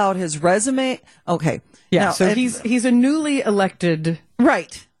lied about his resume. Okay. Yeah. Now, So he's a newly elected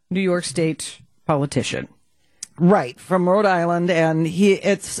right. New York State politician. Right, from Rhode Island, and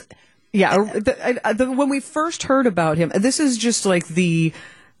when we first heard about him, this is just like the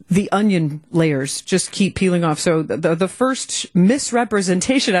onion layers just keep peeling off. So the first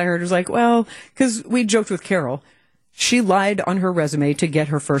misrepresentation I heard was like, well, because we joked with Carole, she lied on her resume to get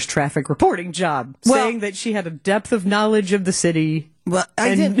her first traffic reporting job, saying that she had a depth of knowledge of the city. Well,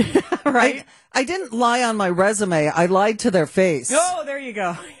 I didn't. Right? I didn't lie on my resume. I lied to their face. Oh, there you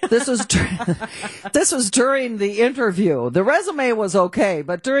go. This was during the interview. The resume was okay,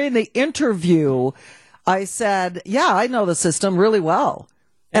 but during the interview, I said, "Yeah, I know the system really well,"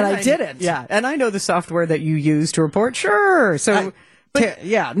 and I didn't. Yeah, and I know the software that you use to report. Sure. So, but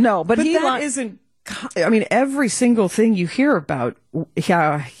but he that isn't. I mean, every single thing you hear about,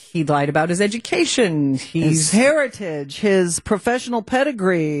 he lied about his education, his heritage, his professional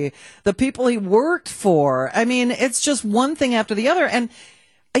pedigree, the people he worked for. I mean, it's just one thing after the other. And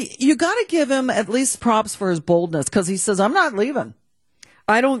you got to give him at least props for his boldness because he says, "I'm not leaving."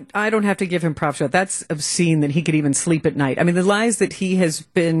 I don't have to give him props for that. That's obscene that he could even sleep at night. I mean, the lies that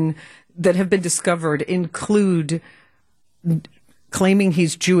have been discovered include claiming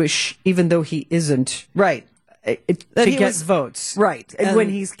he's Jewish, even though he isn't. Right. To get votes. Right. And when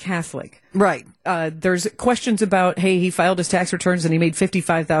he's Catholic. Right. There's questions about, hey, he filed his tax returns and he made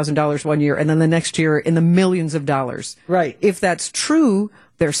 $55,000 one year and then the next year in the millions of dollars. Right. If that's true,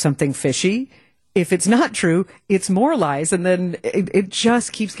 there's something fishy. If it's not true, it's more lies. And then it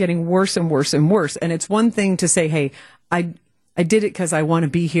just keeps getting worse and worse and worse. And it's one thing to say, hey, I did it because I want to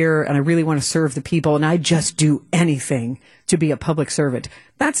be here and I really want to serve the people and I just do anything to be a public servant.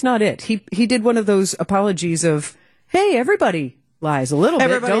 That's not it. He did one of those apologies of, hey, everybody lies a little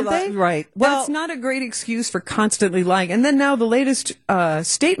bit, don't they? Right. Well, that's not a great excuse for constantly lying. And then now the latest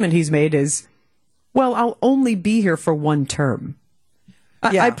statement he's made is, well, I'll only be here for one term.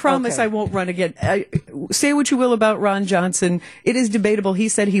 I promise I won't run again. Say what you will about Ron Johnson. It is debatable. He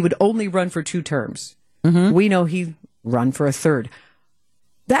said he would only run for 2 terms. Mm-hmm. We know he run for a 3rd.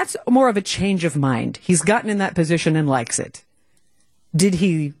 That's more of a change of mind. He's gotten in that position and likes it. Did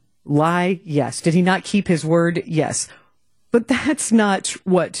he lie? Yes. Did he not keep his word? Yes. But that's not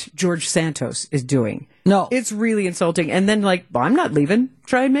what George Santos is doing. No. It's really insulting. And then well, I'm not leaving.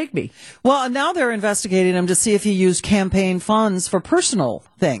 Try and make me. Well, now they're investigating him to see if he used campaign funds for personal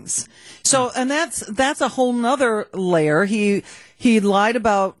things. So, and that's a whole nother layer. He lied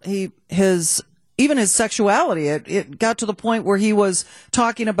about his sexuality. It got to the point where he was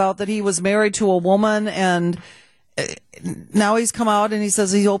talking about that he was married to a woman and now he's come out and he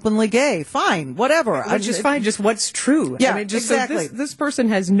says he's openly gay. Fine, whatever. Which is fine, just what's true. Yeah, I mean, just exactly. So this person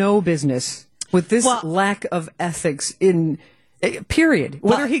has no business with this lack of ethics in period.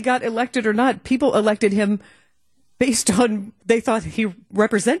 Whether he got elected or not, people elected him based on they thought he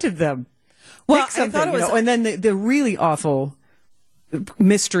represented them. Well, Pick something, I thought it was, and then the really awful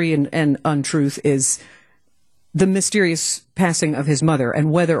mystery and untruth is the mysterious passing of his mother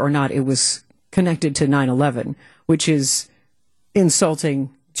and whether or not it was connected to 9/11, which is insulting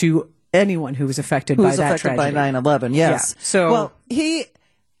to anyone who was affected by that tragedy. By 9/11, yes. Yeah. So, well,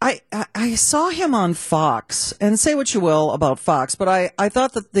 I saw him on Fox, and say what you will about Fox, but I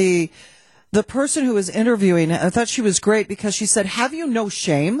thought that the person who was interviewing, I thought she was great because she said, "Have you no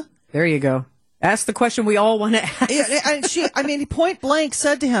shame?" there you go. Ask the question we all want to ask. He point blank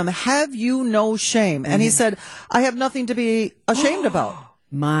said to him, "Have you no shame?" And he said, "I have nothing to be ashamed about."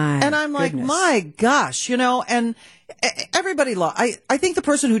 And I'm like, my gosh, and everybody I think the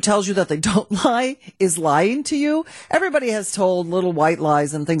person who tells you that they don't lie is lying to you. Everybody has told little white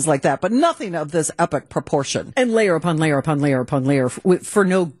lies and things like that, but nothing of this epic proportion. And layer upon layer upon layer upon layer for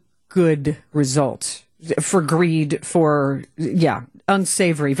no good result, for greed, for,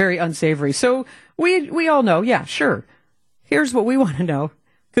 unsavory, very unsavory. So we all know, sure. Here's what we want to know.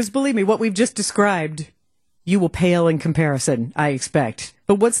 Because believe me, what we've just described, you will pale in comparison, I expect.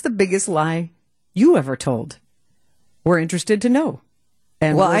 But what's the biggest lie you ever told? We're interested to know.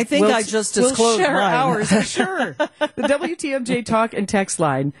 And I think I just disclosed we'll share mine. ours, sure. The WTMJ talk and text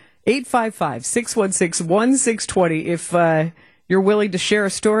line, 855-616-1620. If you're willing to share a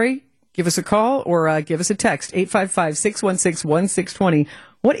story, give us a call or give us a text, 855-616-1620.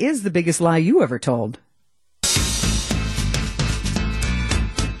 What is the biggest lie you ever told?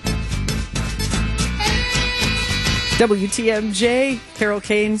 WTMJ, Carole,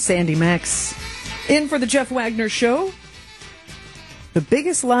 Caine, Sandy, Maxx. In for the Jeff Wagner Show. The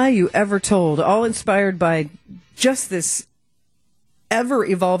biggest lie you ever told, all inspired by just this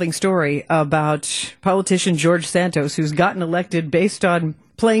ever-evolving story about politician George Santos, who's gotten elected based on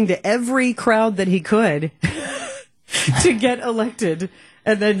playing to every crowd that he could to get elected.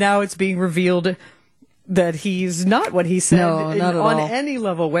 And then now it's being revealed that he's not what he said not at on all. any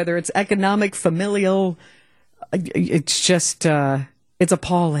level, whether it's economic, familial. It's just, it's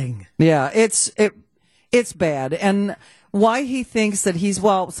appalling. Yeah, it's bad. And why he thinks that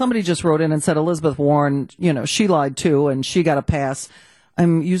somebody just wrote in and said Elizabeth Warren, she lied too, and she got a pass.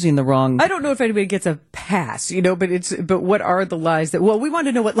 I'm using the wrong. I don't know if anybody gets a pass, but what are the lies that, we want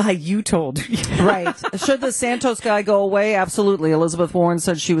to know what lie you told. Right. Should the Santos guy go away? Absolutely. Elizabeth Warren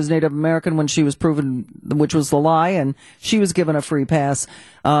said she was Native American when she was proven, which was the lie, and she was given a free pass.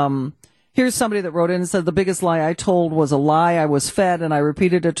 Here's somebody that wrote in and said, the biggest lie I told was a lie I was fed, and I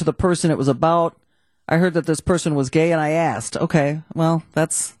repeated it to the person it was about. I heard that this person was gay, and I asked. Okay, well,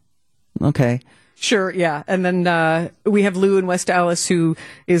 that's okay. Sure, yeah. And then we have Lou in West Dallas, who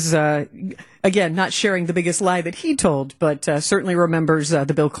is, again, not sharing the biggest lie that he told, but certainly remembers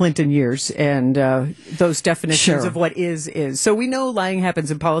the Bill Clinton years and those definitions of what is. So we know lying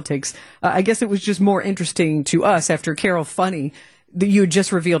happens in politics. I guess it was just more interesting to us after Carole Funny that you had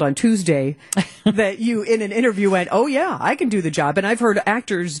just revealed on Tuesday that you, in an interview, went, oh, yeah, I can do the job. And I've heard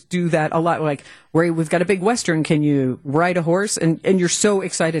actors do that a lot, like, where we've got a big Western, can you ride a horse? And you're so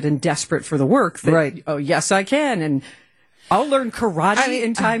excited and desperate for the work that, right. Oh, yes, I can. And I'll learn karate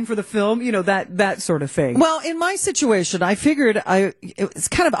in time for the film, that sort of thing. Well, in my situation, I figured it's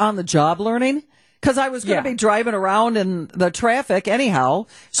kind of on the job learning. Because I was going to be driving around in the traffic anyhow.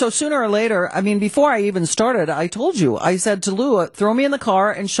 So sooner or later, before I even started, I told you, I said to Lou, throw me in the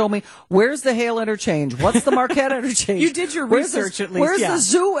car and show me where's the Hale interchange? What's the Marquette interchange? You did your research at least. Where's the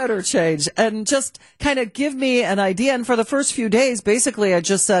Zoo interchange? And just kind of give me an idea. And for the first few days, basically, I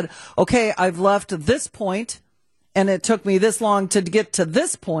just said, okay, I've left this point, and it took me this long to get to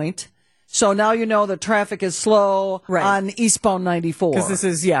this point. So now you know the traffic is slow on eastbound 94. Because this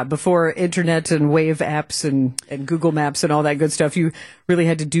is, before internet and Wave apps and Google Maps and all that good stuff. You really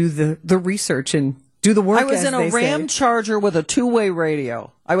had to do the research and do the work. I was in a Ram Charger with a two-way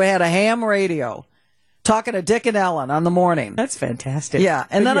radio. I had a ham radio talking to Dick and Ellen on the morning. That's fantastic. Yeah,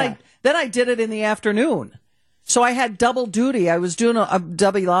 and then I did it in the afternoon. So I had double duty. I was doing a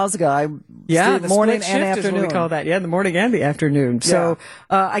W Lazga. The morning split and shift afternoon. Is what we call that. Yeah, the morning and the afternoon. So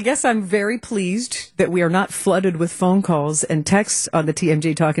I guess I'm very pleased that we are not flooded with phone calls and texts on the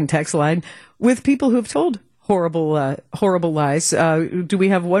TMJ Talk and text line with people who have told horrible lies. Do we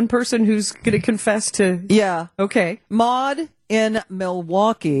have one person who's going to confess to? Yeah. Okay. Maud in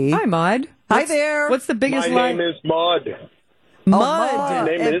Milwaukee. Hi, Maud. Hi there. What's the biggest lie? My name is Maud. Maud. My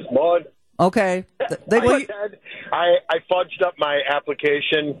name is Maud. Okay. I fudged up my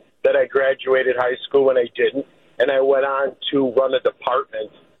application that I graduated high school when I didn't, and I went on to run a department.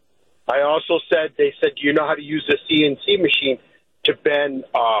 I also said, do you know how to use a CNC machine to bend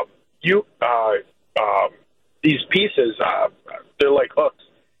these pieces, they're like hooks.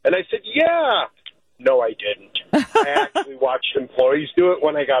 And I said, yeah. No, I didn't. I actually watched employees do it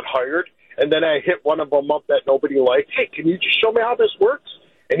when I got hired, and then I hit one of them up that nobody liked. Hey, can you just show me how this works?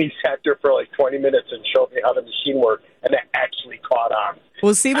 And he sat there for like 20 minutes and showed me how the machine worked, and it actually caught on.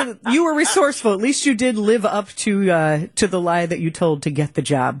 Well, Stephen, you were resourceful. At least you did live up to the lie that you told to get the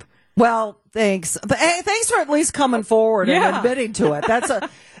job. Well, thanks. Thanks for at least coming forward and admitting to it.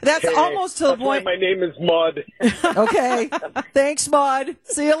 That's almost to the point. My name is Mud. Okay. Thanks, Mud.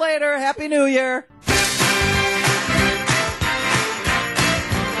 See you later. Happy New Year.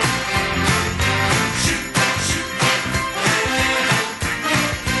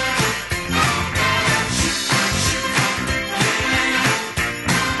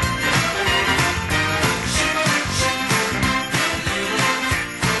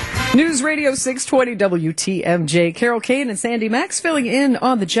 News Radio 620 WTMJ. Carole, Caine, and Sandy Maxx filling in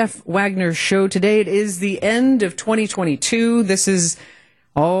on the Jeff Wagner Show today. It is the end of 2022. This is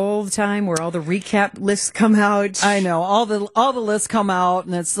all the time where all the recap lists come out. I know all the lists come out,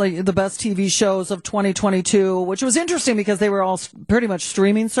 and it's like the best TV shows of 2022, which was interesting because they were all pretty much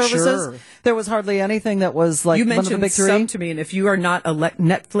streaming services. Sure. There was hardly anything that was like you one of the mentioned big three. some to me, and if you are not a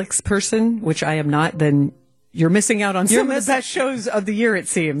Netflix person, which I am not, then you're missing out on some of the best shows of the year, it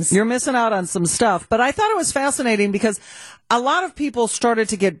seems. You're missing out on some stuff. But I thought it was fascinating because a lot of people started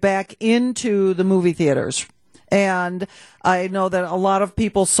to get back into the movie theaters. And I know that a lot of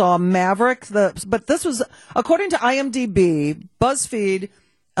people saw Maverick. But this was, according to IMDb, BuzzFeed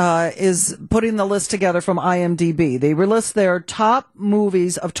is putting the list together from IMDb. They list their top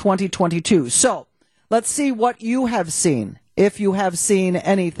movies of 2022. So let's see what you have seen. If you have seen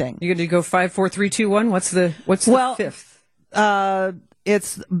anything. You're going to go 5, 4, 3, 2, 1? What's the fifth?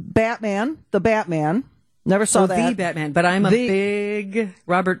 It's Batman, the Batman. Never saw that. The Batman, but I'm a big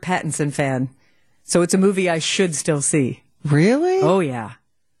Robert Pattinson fan. So it's a movie I should still see. Really? Oh, yeah.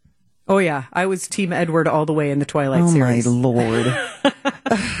 Oh, yeah. I was Team Edward all the way in the Twilight series. Oh, my Lord.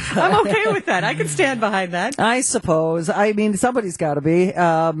 I'm okay with that. I can stand behind that. I suppose. I mean, somebody's got to be.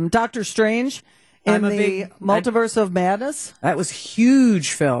 Doctor Strange. In the Multiverse of Madness? That was a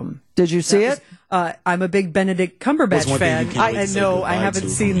huge film. Did you see it? I'm a big Benedict Cumberbatch fan. I know I haven't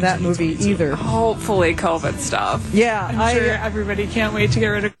seen that movie either. Hopefully COVID stuff. Yeah. I'm sure everybody can't wait to get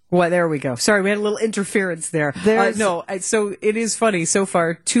rid of. Well, there we go. Sorry, we had a little interference there. So it is funny. So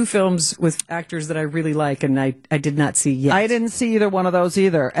far, 2 films with actors that I really like, and I did not see yet. I didn't see either one of those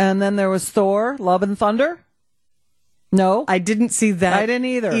either. And then there was Thor, Love and Thunder. No, I didn't see that. I didn't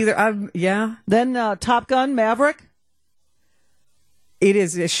either. Yeah. Then Top Gun, Maverick. It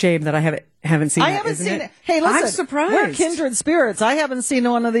is a shame that I haven't seen. I haven't seen it. Hey, listen, I'm surprised. We're kindred spirits. I haven't seen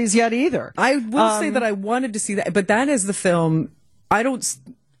one of these yet either. I will say that I wanted to see that, but that is the film.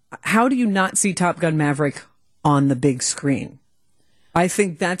 How do you not see Top Gun Maverick on the big screen? I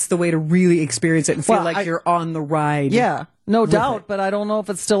think that's the way to really experience it and feel like you're on the ride. Yeah, no doubt. But I don't know if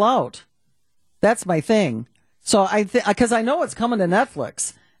it's still out. That's my thing. So because I know it's coming to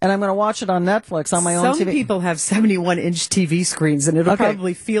Netflix, and I'm going to watch it on Netflix on my own TV. Some people have 71-inch TV screens, and it'll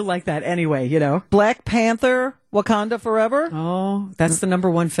probably feel like that anyway, you know? Black Panther, Wakanda Forever. Oh, that's the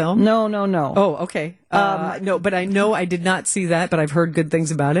number 1 film? No. Oh, okay. No, but I know I did not see that, but I've heard good things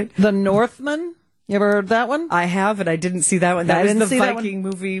about it. The Northman. You ever heard that one? I have, and I didn't see that one. That was the Viking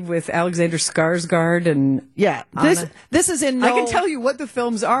movie with Alexander Skarsgård, and yeah, this is in. I can tell you what the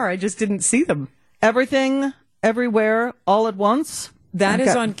films are. I just didn't see them. Everything, Everywhere, All at Once. That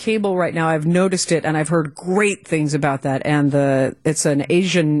is on cable right now. I've noticed it, and I've heard great things about that. And it's an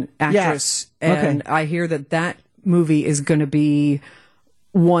Asian actress, and I hear that movie is going to be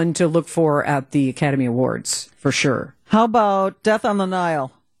one to look for at the Academy Awards for sure. How about Death on the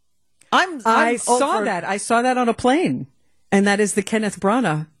Nile? I saw that. I saw that on a plane, and that is the Kenneth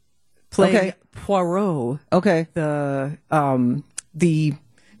Branagh playing Poirot. Okay, the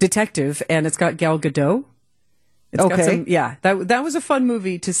detective, and it's got Gal Gadot. That was a fun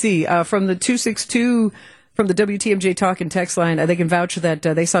movie to see. From the 262 from the WTMJ Talk and Text line, they can vouch that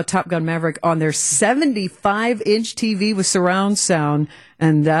they saw Top Gun Maverick on their 75-inch TV with surround sound,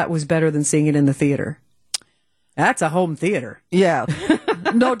 and that was better than seeing it in the theater. That's a home theater. Yeah,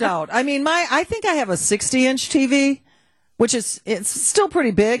 no doubt. I mean, I think I have a 60-inch TV, which it's still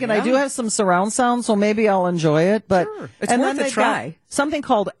pretty big, and I do have some surround sound, so maybe I'll enjoy it. But sure. It's worth a try. Something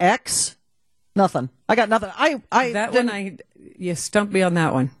called X. Nothing. I got nothing. You stumped me on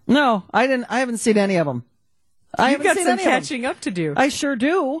that one. No, I didn't. I haven't seen any of them. You've got some catching up to do. I sure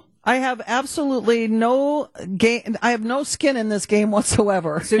do. I have absolutely no game. I have no skin in this game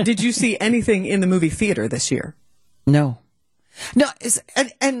whatsoever. So, did you see anything in the movie theater this year? No.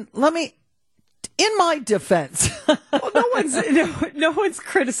 And let me. In my defense, Well, no one's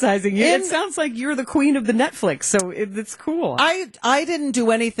criticizing you. It sounds like you're the queen of the Netflix, so it's cool. I didn't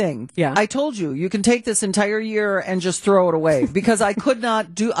do anything. Yeah. I told you, you can take this entire year and just throw it away because I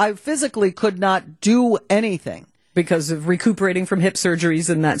physically could not do anything. Because of recuperating from hip surgeries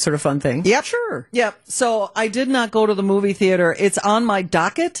and that sort of fun thing. Yep. Sure. Yep. So I did not go to the movie theater. It's on my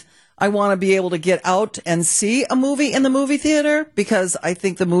docket. I want to be able to get out and see a movie in the movie theater because I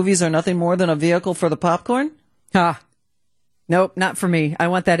think the movies are nothing more than a vehicle for the popcorn. Nope, not for me. I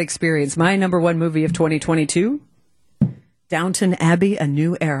want that experience. My number one movie of 2022, Downton Abbey, A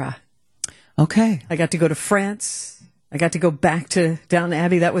New Era. Okay. I got to go to France. I got to go back to Downton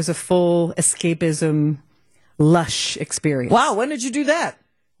Abbey. That was a full escapism, lush experience. Wow. When did you do that?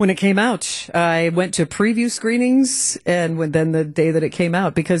 When it came out, I went to preview screenings and then the day that it came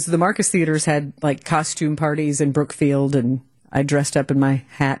out, because the Marcus Theaters had like costume parties in Brookfield, and I dressed up in my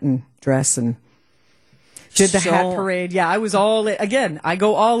hat and dress and did the hat parade. Yeah, I was all in. Again, I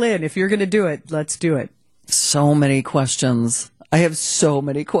go all in. If you're going to do it, let's do it. So many questions. I have so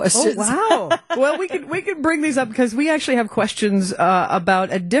many questions. Oh, wow. Well, we can bring these up because we actually have questions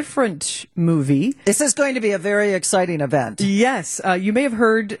about a different movie. This is going to be a very exciting event. Yes. You may have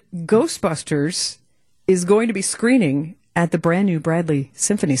heard Ghostbusters is going to be screening at the brand new Bradley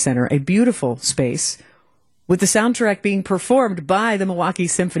Symphony Center, a beautiful space, with the soundtrack being performed by the Milwaukee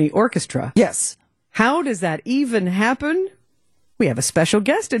Symphony Orchestra. Yes. How does that even happen? We have a special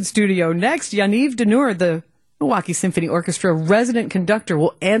guest in studio next. Yaniv Denur, the Milwaukee Symphony Orchestra resident conductor,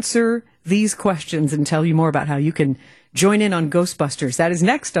 will answer these questions and tell you more about how you can join in on Ghostbusters. That is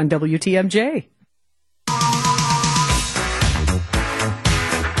next on WTMJ.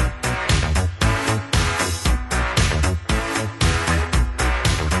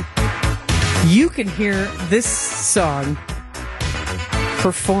 You can hear this song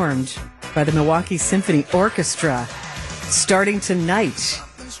performed by the Milwaukee Symphony Orchestra starting tonight.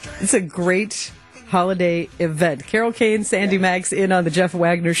 It's a great holiday event. Carole, Caine, Sandy, Maxx in on the Jeff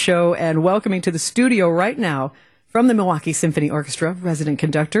Wagner Show, and welcoming to the studio right now from the Milwaukee Symphony Orchestra, resident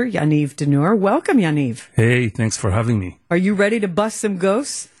conductor Yaniv Denur. Welcome, Yaniv. Hey, thanks for having me. Are you ready to bust some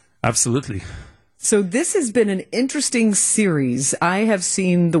ghosts? Absolutely. So this has been an interesting series. I have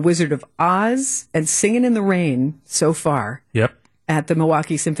seen The Wizard of Oz and Singin' in the Rain so far. Yep. At the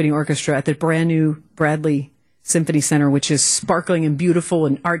Milwaukee Symphony Orchestra at the brand new Bradley Symphony Center, which is sparkling and beautiful,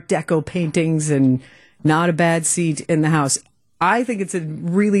 and Art Deco paintings and not a bad seat in the house. I think it's a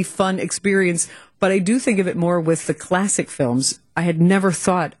really fun experience, but I do think of it more with the classic films. I had never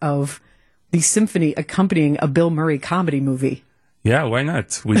thought of the symphony accompanying a Bill Murray comedy movie. Yeah, why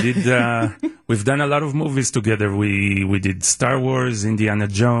not? We did. We've done a lot of movies together. We did Star Wars, Indiana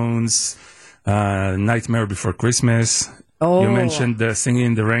Jones, Nightmare Before Christmas. Oh, you mentioned Singing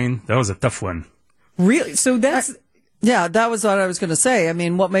in the Rain. That was a tough one. Really? So that's... Yeah, that was what I was going to say. I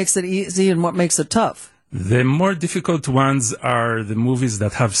mean, what makes it easy and what makes it tough? The more difficult ones are the movies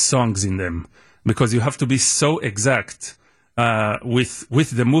that have songs in them, because you have to be so exact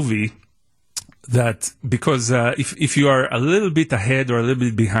with the movie that, because if you are a little bit ahead or a little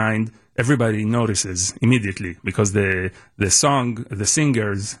bit behind, everybody notices immediately, because the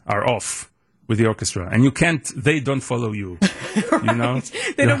singers are off with the orchestra, and they don't follow you. Right. You know,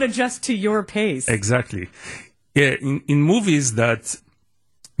 they don't adjust to your pace. Exactly. Yeah, in movies that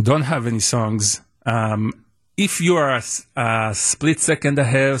don't have any songs, if you are a split second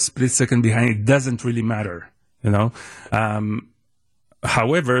ahead, split second behind, it doesn't really matter. You know.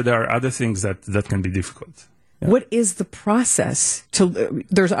 However, there are other things that can be difficult. Yeah. What is the process?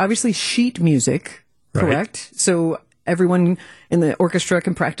 There's obviously sheet music, correct? Right. So everyone in the orchestra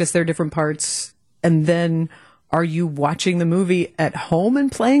can practice their different parts, and then are you watching the movie at home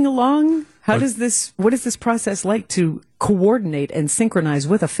and playing along? What is this process like to coordinate and synchronize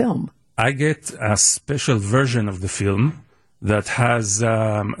with a film? I get a special version of the film that has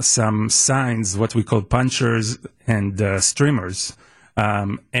some signs, what we call punchers and streamers,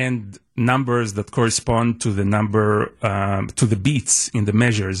 and numbers that correspond to the number, to the beats in the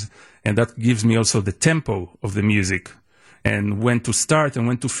measures. And that gives me also the tempo of the music, and when to start and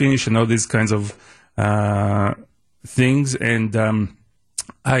when to finish, and all these kinds of things. And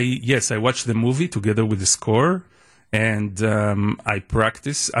I watch the movie together with the score, and I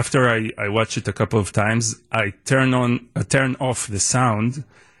practice. After I watch it a couple of times, I turn off the sound,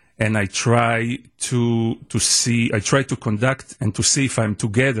 and I try to conduct and to see if I'm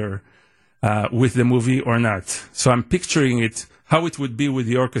together with the movie or not. So I'm picturing it, how it would be with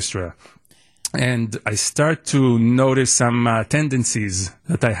the orchestra. And I start to notice some tendencies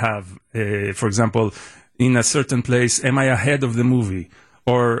that I have. For example, in a certain place, am I ahead of the movie?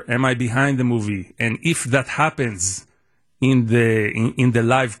 or am I behind the movie? And if that happens in the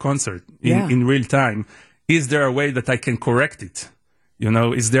live concert in real time, is there a way that I can correct it?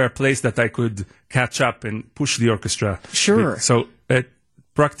 Is there a place that I could catch up and push the orchestra? Sure. So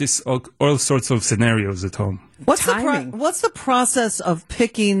practice all sorts of scenarios at home. What's the process of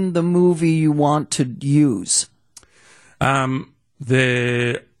picking the movie you want to use?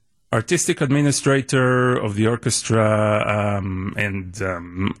 The artistic administrator of the orchestra and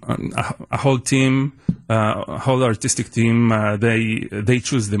a whole team, a whole artistic team, they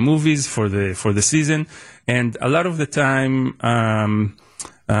choose the movies for the season, and a lot of the time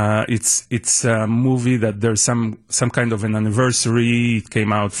it's a movie that there's some kind of an anniversary. It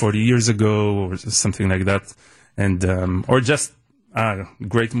came out 40 years ago or something like that, and or just a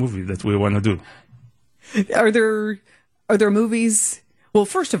great movie that we want to do. Are there movies? Well,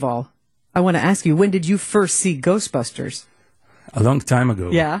 first of all, I want to ask you, when did you first see Ghostbusters? A long time ago.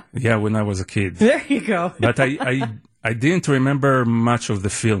 Yeah? Yeah, when I was a kid. There you go. But I didn't remember much of the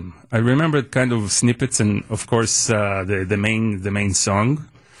film. I remembered kind of snippets and, of course, the main song.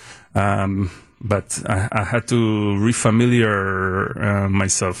 But I had to refamiliar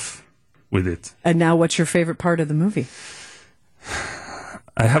myself with it. And now what's your favorite part of the movie?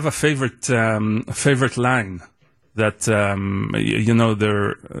 I have a favorite line. That their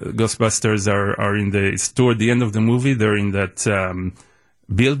Ghostbusters are in it's toward the end of the movie. They're in that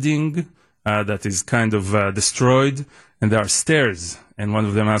building that is kind of destroyed, and there are stairs. And one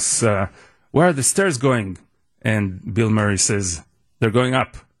of them asks, "Where are the stairs going?" And Bill Murray says, "They're going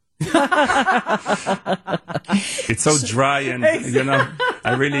up." It's so dry, and I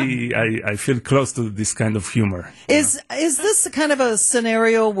feel close to this kind of humor. Is this kind of a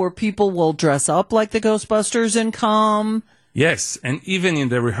scenario where people will dress up like the Ghostbusters and come? Yes, and even in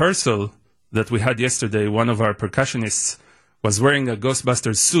the rehearsal that we had yesterday, one of our percussionists was wearing a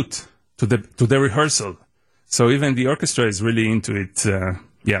Ghostbusters suit to the rehearsal. So even the orchestra is really into it.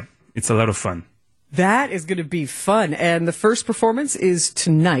 It's a lot of fun. That is going to be fun. And the first performance is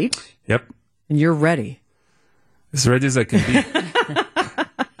tonight. Yep. And you're ready. As ready as I can be.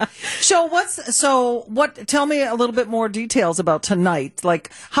 Tell me a little bit more details about tonight.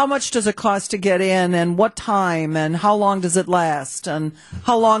 Like, how much does it cost to get in, and what time, and how long does it last, and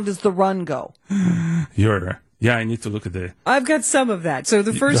how long does the run go? I need to look at I've got some of that. So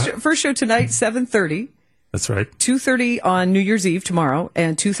the first show tonight, 7:30. That's right. 2:30 on New Year's Eve tomorrow,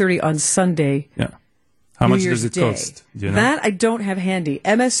 and 2:30 on Sunday. Yeah. How much does it cost? Do you know? That I don't have handy.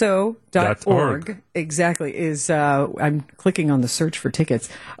 MSO.org exactly is. I'm clicking on the search for tickets.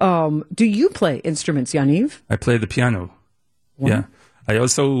 Do you play instruments, Yaniv? I play the piano. Wow. Yeah. I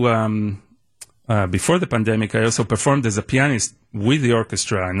also before the pandemic, I also performed as a pianist with the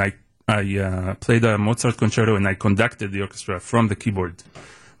orchestra, and I played a Mozart concerto, and I conducted the orchestra from the keyboard.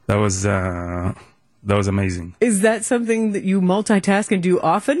 That was amazing. Is that something that you multitask and do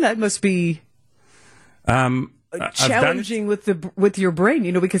often? That must be challenging with your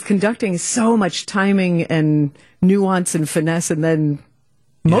brain, because conducting is so much timing and nuance and finesse, and then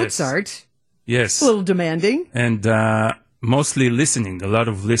Mozart. Yes. A little demanding. And mostly listening, a lot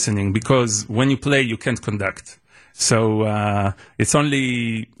of listening, because when you play, you can't conduct. So it's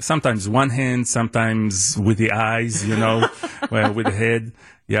only sometimes one hand, sometimes with the eyes, with the head.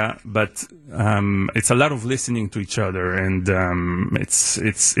 Yeah, but it's a lot of listening to each other, and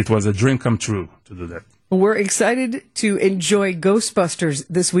it was a dream come true to do that. We're excited to enjoy Ghostbusters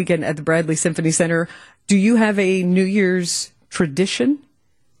this weekend at the Bradley Symphony Center. Do you have a New Year's tradition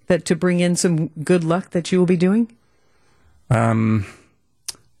to bring in some good luck that you will be doing? No.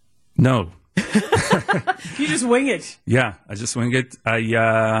 You just wing it. Yeah, I just wing it. I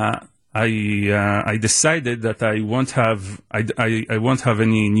decided that I won't have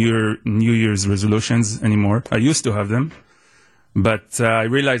any New Year's resolutions anymore. I used to have them, but I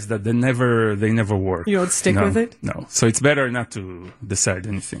realized that they never work. You don't stick with it? No. So it's better not to decide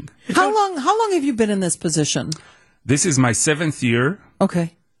anything. How long have you been in this position? This is my 7th year.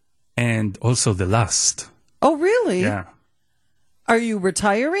 Okay. And also the last. Oh, really? Yeah. Are you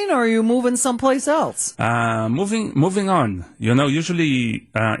retiring, or are you moving someplace else? Moving on. Usually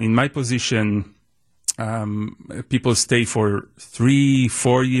in my position, people stay for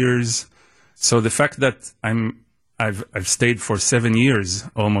 3-4 years. So the fact that I've stayed for 7 years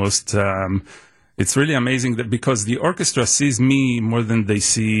almost, it's really amazing that because the orchestra sees me more than they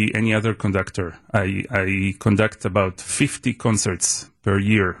see any other conductor. I conduct about 50 concerts per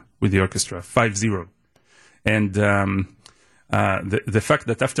year with the orchestra, 50. And the fact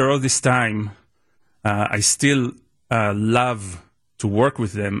that after all this time, I still love to work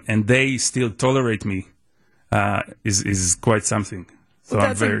with them, and they still tolerate me, is quite something. So Well,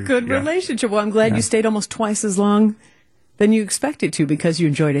 that's a good relationship. Well, I'm glad you stayed almost twice as long than you expected to because you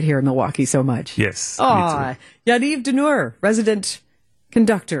enjoyed it here in Milwaukee so much. Yes. Aw, Yaniv Denur, resident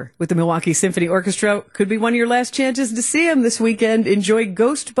conductor with the Milwaukee Symphony Orchestra. Could be one of your last chances to see him this weekend. Enjoy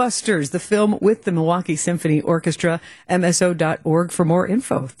Ghostbusters, the film with the Milwaukee Symphony Orchestra. MSO.org for more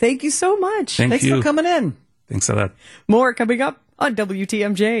info. Thank you so much. Thanks for coming in. Thanks a lot. More coming up on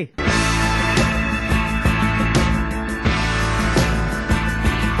WTMJ.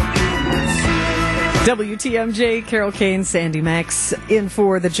 WTMJ, Carole, Caine, Sandy, Maxx, in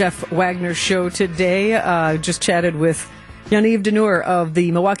for the Jeff Wagner Show today. Just chatted with Yaniv Denur of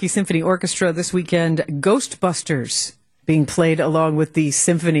the Milwaukee Symphony Orchestra this weekend. Ghostbusters being played along with the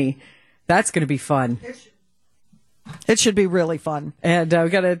symphony. That's going to be fun. It should be really fun. And we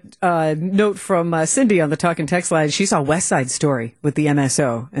got a note from Cindy on the Talk and Text line. She saw West Side Story with the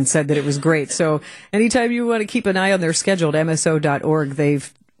MSO and said that it was great. So anytime you want to keep an eye on their schedule at MSO.org,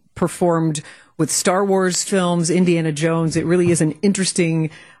 they've performed with Star Wars films, Indiana Jones. It really is an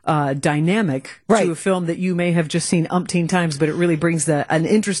interesting dynamic to a film that you may have just seen umpteen times, but it really brings an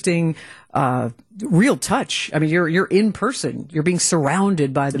interesting real touch. I mean, you're in person. You're being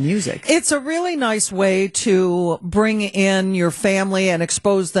surrounded by the music. It's a really nice way to bring in your family and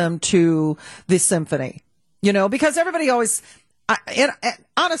expose them to the symphony. You know, because everybody always...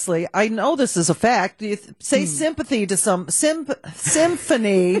 honestly, I know this is a fact. You say sympathy to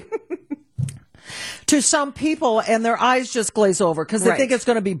symphony to some people, and their eyes just glaze over because they think it's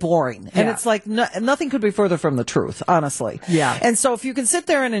going to be boring. And it's like nothing could be further from the truth, honestly. Yeah. And so if you can sit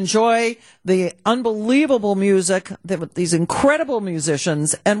there and enjoy the unbelievable music with these incredible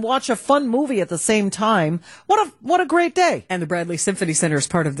musicians and watch a fun movie at the same time, what a great day. And the Bradley Symphony Center is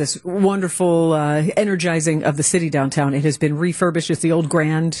part of this wonderful energizing of the city downtown. It has been refurbished. It's the old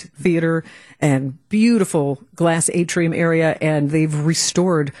Grand Theater and beautiful glass atrium area, and they've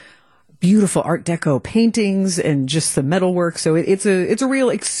restored beautiful Art Deco paintings and just the metalwork. So it's a real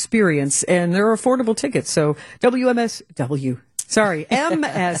experience, and there are affordable tickets. So MSO.org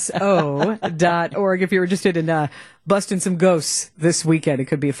if you're interested in busting some ghosts this weekend. It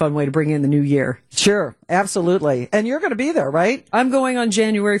could be a fun way to bring in the new year. Sure, absolutely. And you're going to be there, right? I'm going on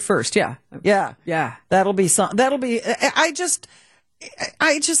January 1st. Yeah. That'll be I just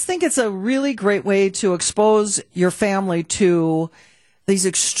think it's a really great way to expose your family to these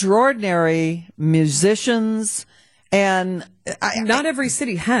extraordinary musicians, and not every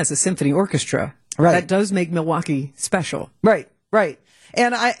city has a symphony orchestra. Right. That does make Milwaukee special. Right.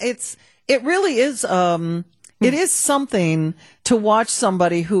 And it really is, it is something to watch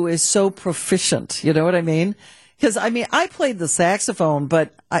somebody who is so proficient. You know what I mean? Because, I played the saxophone,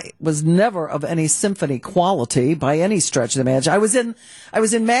 but I was never of any symphony quality by any stretch of the imagination. I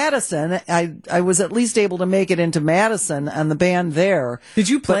was in Madison. I was at least able to make it into Madison and the band there. Did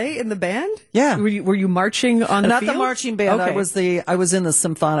you play in the band? Yeah. Were you marching on the Not field? the marching band. Okay. I was in the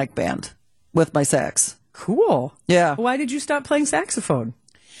symphonic band with my sax. Cool. Yeah. Why did you stop playing saxophone?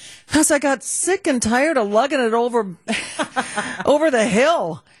 Because I got sick and tired of lugging it over the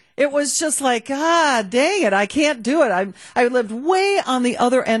hill. It was just like, dang it, I can't do it. I lived way on the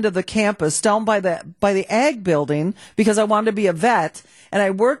other end of the campus, down by the ag building, because I wanted to be a vet, and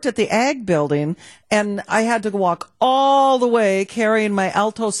I worked at the ag building, and I had to walk all the way carrying my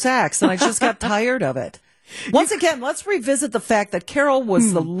alto sax, and I just got tired of it. Once again, let's revisit the fact that Carole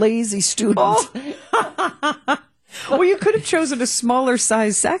was the lazy student. Well, you could have chosen a smaller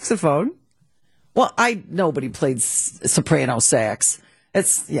size saxophone. Well, nobody played soprano sax.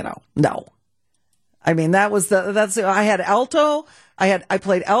 It's, no. I had alto. I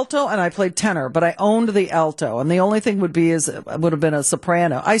played alto and I played tenor, but I owned the alto, and the only thing would have been a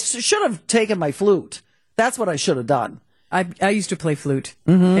soprano. I should have taken my flute. That's what I should have done. I used to play flute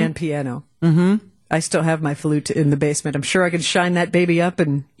and piano. Mm-hmm. I still have my flute in the basement. I'm sure I can shine that baby up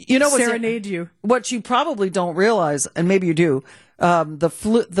and serenade you. What you probably don't realize, and maybe you do,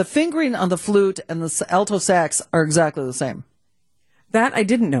 the fingering on the flute and the alto sax are exactly the same. That I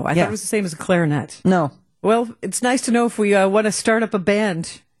didn't know. I thought it was the same as a clarinet. No. Well, it's nice to know if we want to start up a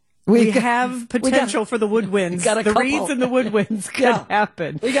band. We have potential for the woodwinds. The reeds and the woodwinds could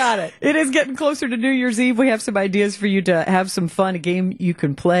happen. We got it. It is getting closer to New Year's Eve. We have some ideas for you to have some fun, a game you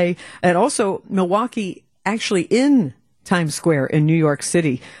can play. And also, Milwaukee actually in Times Square in New York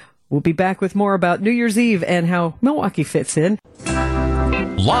City. We'll be back with more about New Year's Eve and how Milwaukee fits in.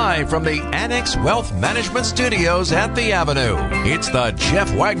 Live from the Annex Wealth Management Studios at the Avenue, it's the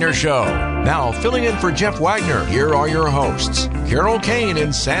Jeff Wagner Show. Now, filling in for Jeff Wagner, here are your hosts, Carole, Caine,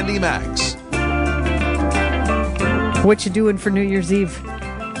 and Sandy Maxx. What you doing for New Year's Eve?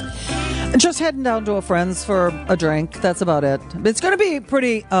 Just heading down to a friend's for a drink. That's about it. It's going to be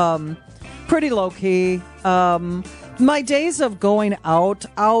pretty low key. My days of going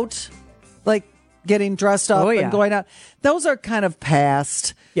out, like getting dressed up and going out, those are kind of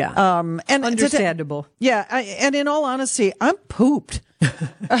past. Yeah. And understandable. And in all honesty, I'm pooped.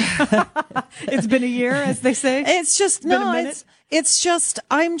 It's been a year, as they say. It's just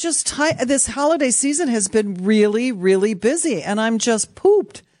I'm just tired. This holiday season has been really, really busy, and I'm just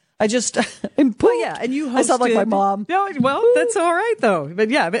pooped. I'm pooped. Well, yeah, and you hosted. I sound like my mom. No, well, that's all right though.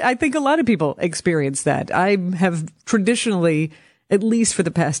 But I think a lot of people experience that. I have traditionally, at least for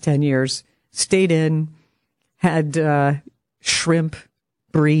the past 10 years, stayed in, had shrimp,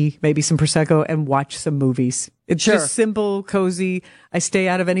 brie, maybe some Prosecco, and watched some movies. It's just simple, cozy. I stay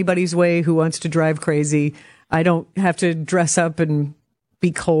out of anybody's way who wants to drive crazy. I don't have to dress up and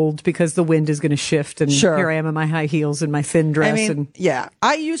be cold because the wind is going to shift. And here I am in my high heels and my thin dress.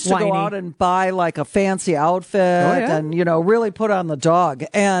 I used to go out and buy like a fancy outfit and, really put on the dog.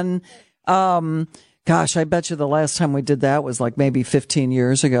 And, gosh, I bet you the last time we did that was like maybe 15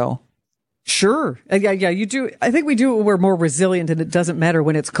 years ago. Sure. Yeah, you do. I think we do. We're more resilient, and it doesn't matter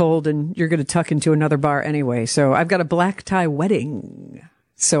when it's cold and you're going to tuck into another bar anyway. So I've got a black tie wedding.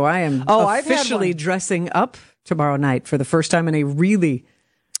 So I am officially dressing up tomorrow night for the first time in a really,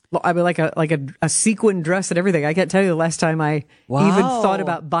 like a sequin dress and everything. I can't tell you the last time I even thought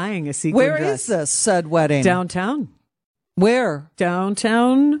about buying a sequin dress. Where is this said wedding? Downtown. Where?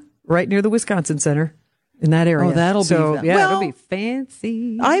 Downtown, right near the Wisconsin Center. In that area. Oh, that'll be it'll be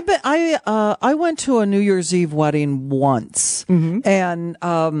fancy. I went to a New Year's Eve wedding once, and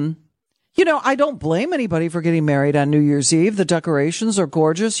I don't blame anybody for getting married on New Year's Eve. The decorations are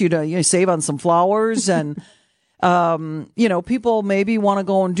gorgeous. You save on some flowers, and people maybe want to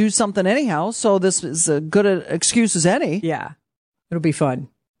go and do something anyhow. So this is a good excuse as any. Yeah, it'll be fun.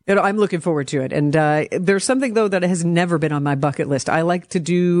 I'm looking forward to it. And there's something, though, that has never been on my bucket list. I like to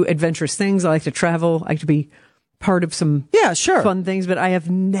do adventurous things. I like to travel. I like to be part of some fun things. But I have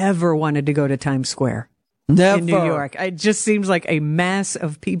never wanted to go to Times Square in New York. It just seems like a mass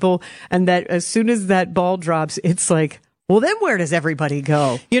of people. And that as soon as that ball drops, it's like, well, then where does everybody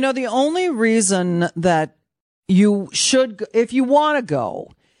go? The only reason that you should, if you want to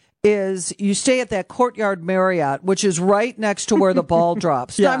go, is you stay at that Courtyard Marriott, which is right next to where the ball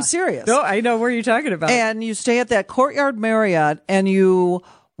drops. No, I'm serious. No, I know where you're talking about. And you stay at that Courtyard Marriott and you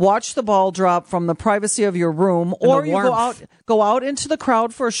watch the ball drop from the privacy of your room, or you go out into the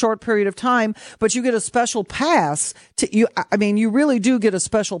crowd for a short period of time, but you get a special pass you really do get a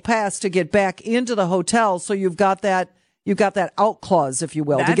special pass to get back into the hotel, so you've got that out clause, if you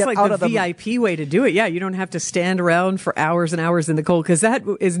will. That's to get like out the VIP way to do it. Yeah, you don't have to stand around for hours and hours in the cold, because that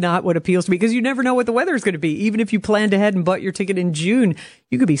is not what appeals to me, because you never know what the weather is going to be. Even if you planned ahead and bought your ticket in June,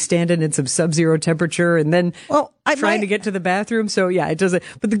 you could be standing in some sub-zero temperature and then trying to get to the bathroom. So yeah, it doesn't.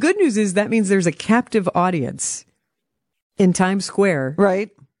 But the good news is that means there's a captive audience in Times Square,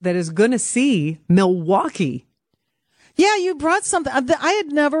 right, that is going to see Milwaukee. Yeah, you brought something. I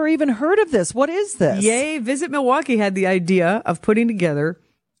had never even heard of this. What is this? Yay, Visit Milwaukee had the idea of putting together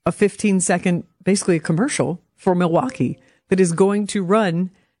a 15-second, basically a commercial for Milwaukee that is going to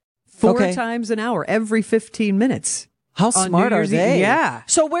run 4 times an hour, every 15 minutes. How smart are they? Yeah.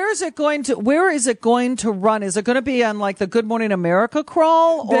 So where is it going to run? Is it going to be on like the Good Morning America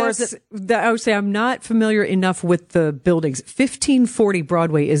crawl, or is it? I would say I'm not familiar enough with the buildings. 1540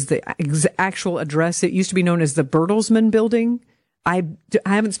 Broadway is the actual address. It used to be known as the Bertelsmann Building. I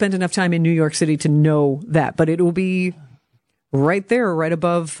haven't spent enough time in New York City to know that, but it will be right there, right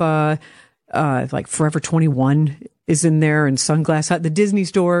above, like Forever 21 is in there, and Sunglass Hut, the Disney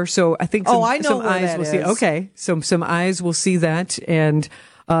store. So I think some eyes will see. Okay, so some eyes will see that. And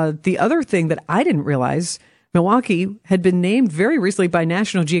the other thing that I didn't realize, Milwaukee had been named very recently by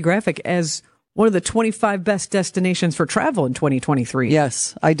National Geographic as one of the 25 best destinations for travel in 2023.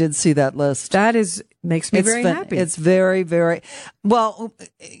 Yes, I did see that list. That makes me very happy. It's very, very well.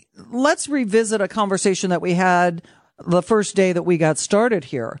 Let's revisit a conversation that we had the first day that we got started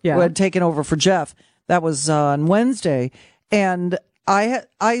here. Yeah. We had taken over for Jeff. That was on Wednesday, and I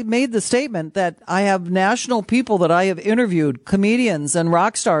made the statement that I have national people that I have interviewed, comedians and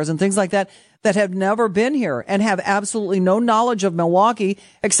rock stars and things like that have never been here and have absolutely no knowledge of Milwaukee,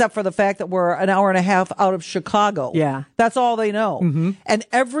 except for the fact that we're an hour and a half out of Chicago. Yeah. That's all they know. Mm-hmm. And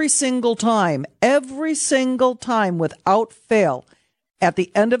every single time, without fail, at the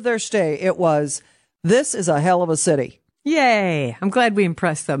end of their stay, it was, this is a hell of a city. Yay. I'm glad we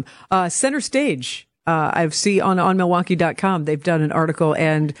impressed them. Center Stage. I see on Milwaukee.com, they've done an article,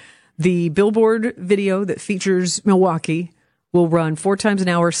 and the billboard video that features Milwaukee will run 4 times an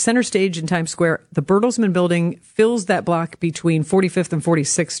hour, center stage in Times Square. The Bertelsmann Building fills that block between 45th and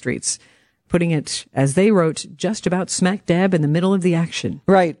 46th Streets, putting it, as they wrote, just about smack dab in the middle of the action.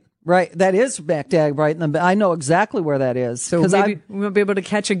 Right. That is smack dab right in the. I know exactly where that is. So maybe we won't be able to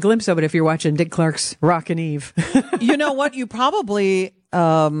catch a glimpse of it if you're watching Dick Clark's Rockin' Eve. You know what? You probably.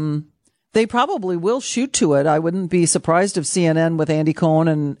 They probably will shoot to it. I wouldn't be surprised if CNN with Andy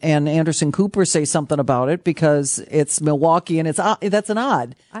Cohen and Anderson Cooper say something about it, because it's Milwaukee and that's an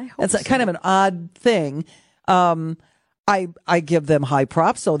odd. Kind of an odd thing. I give them high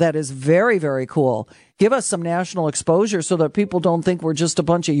props, so that is very, very cool. Give us some national exposure so that people don't think we're just a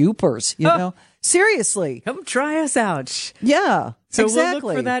bunch of youpers, you know? Seriously. Come try us out. Yeah, so exactly.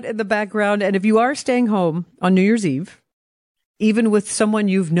 We'll look for that in the background. And if you are staying home on New Year's Eve, even with someone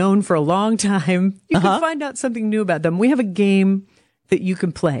you've known for a long time, you can find out something new about them. We have a game that you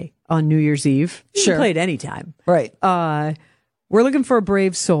can play on New Year's Eve. You can play it anytime. Right. We're looking for a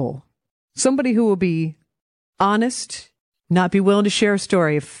brave soul. Somebody who will be honest, not be willing to share a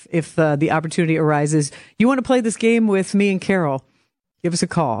story if the opportunity arises. You want to play this game with me and Carol? Give us a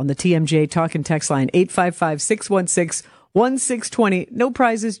call on the TMJ Talk and Text line, 855-616-1620. No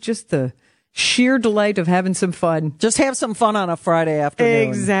prizes, just the sheer delight of having some fun. Just have some fun on a Friday afternoon.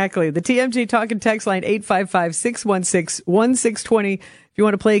 Exactly. The TMJ Talk and Text line, 855-616-1620. If you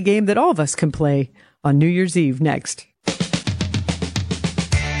want to play a game that all of us can play on New Year's Eve. Next.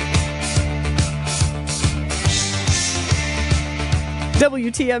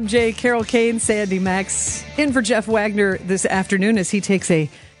 WTMJ, Carole, Caine, Sandy, Maxx, in for Jeff Wagner this afternoon as he takes a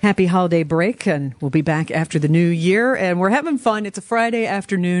happy holiday break, and we'll be back after the new year. And we're having fun. It's a Friday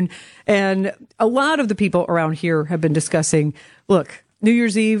afternoon, and a lot of the people around here have been discussing, look, New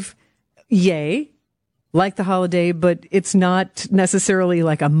Year's Eve, yay, like the holiday, but it's not necessarily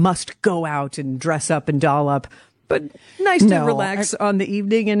like a must go out and dress up and doll up, but nice to relax on the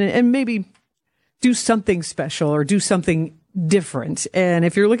evening and maybe do something special or do something different. And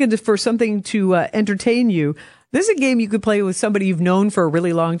if you're looking for something to entertain you, this is a game you could play with somebody you've known for a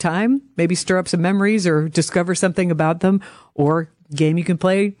really long time, maybe stir up some memories or discover something about them, or a game you can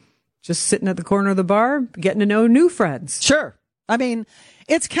play just sitting at the corner of the bar, getting to know new friends. Sure. I mean,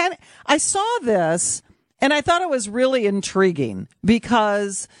 it's kind of, I saw this and I thought it was really intriguing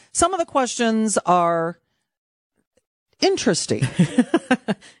because some of the questions are interesting.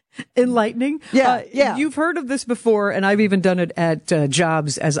 Enlightening. Yeah, yeah. You've heard of this before, and I've even done it at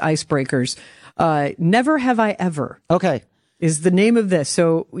jobs as icebreakers. Never have I ever. Okay. Is the name of this.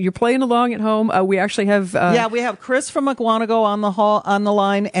 So you're playing along at home. We actually have... we have Chris from McWanago on the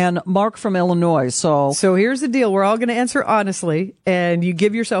line and Mark from Illinois. So here's the deal. We're all going to answer honestly, and you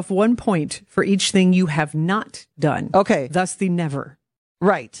give yourself 1 point for each thing you have not done. Okay. Thus the never.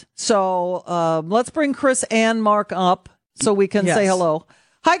 Right. So let's bring Chris and Mark up so we can say hello.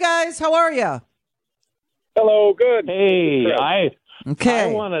 Hi, guys. How are you? Hello. Good. Hey, I Okay.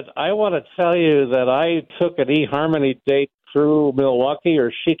 I want to tell you that I took an eHarmony date through Milwaukee,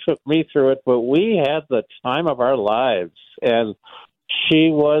 or she took me through it, but we had the time of our lives. And she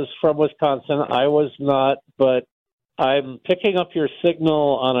was from Wisconsin. I was not, but I'm picking up your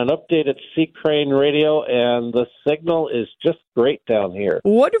signal on an updated Caine radio, and the signal is just great down here.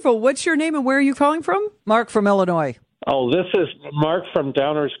 Wonderful. What's your name and where are you calling from? Mark from Illinois. Oh, this is Mark from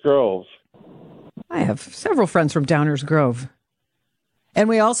Downers Grove. I have several friends from Downers Grove. And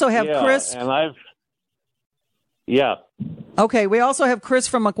we also have Chris. And Okay, we also have Chris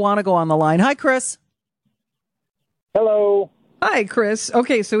from McWanago on the line. Hi, Chris. Hello. Hi, Chris.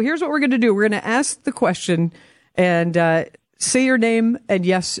 Okay, so here's what we're going to do. We're going to ask the question and say your name and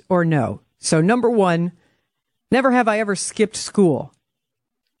yes or no. So number 1, never have I ever skipped school.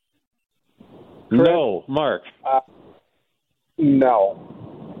 No, Mark. No.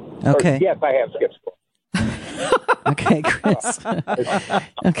 Okay. Or, yes, I have skipped school. Okay, Chris.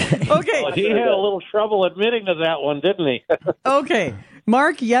 Okay. Well, he had a little trouble admitting to that one, didn't he? Okay.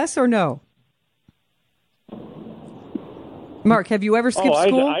 Mark, yes or no? Mark, have you ever skipped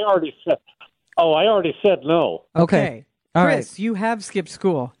school? I already said no. Okay. All Chris, you have skipped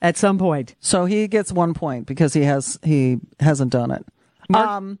school at some point. So he gets 1 point because he hasn't done it.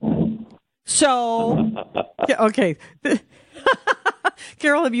 Mark? Okay.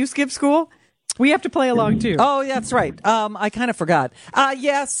 Carole, have you skipped school? We have to play along too. Oh, that's right. I kind of forgot.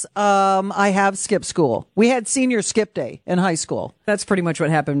 Yes, I have skipped school. We had senior skip day in high school. That's pretty much what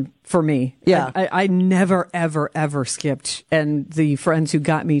happened for me. Yeah. I never, ever, ever skipped. And the friends who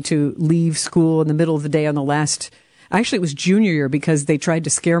got me to leave school in the middle of the day on the last, actually it was junior year, because they tried to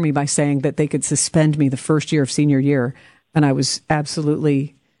scare me by saying that they could suspend me the first year of senior year. And I was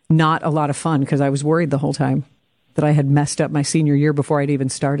absolutely not a lot of fun because I was worried the whole time. that I had messed up my senior year before I'd even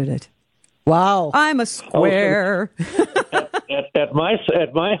started it. Wow. I'm a square. At my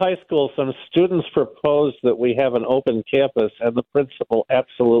high school, some students proposed that we have an open campus, and the principal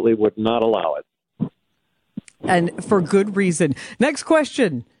absolutely would not allow it. And for good reason. Next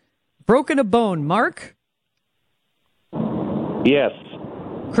question. Broken a bone. Mark? Yes.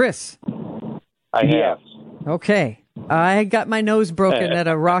 Chris? I have. Okay. I got my nose broken at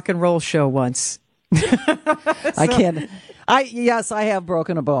a rock and roll show once. I can't. Yes, I have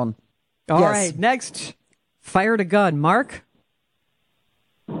broken a bone. All right. Next. Fired a gun. Mark?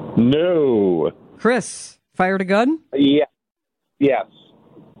 No. Chris? Fired a gun? Yeah. Yes.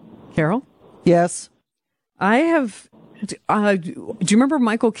 Carol? Yes. I have. Do you remember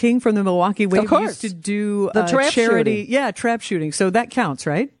Michael King from the Milwaukee Wave? Of course. Used to do the trap charity. shooting. Yeah, trap shooting. So that counts,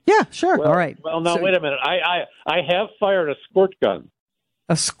 right? Yeah, sure. Well, all right. Well, now, wait a minute. I have fired a squirt gun.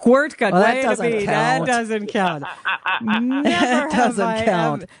 A squirt gun. Well, that Wait doesn't a minute. count. That doesn't count. That doesn't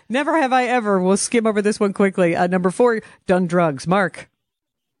count. Never have I ever. We'll skim over this one quickly. Number 4, done drugs. Mark?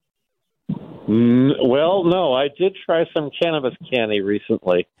 Well, no. I did try some cannabis candy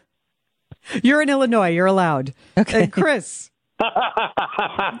recently. You're in Illinois. You're allowed. Okay. And Chris?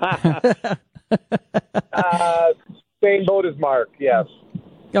 Same boat as Mark, yes.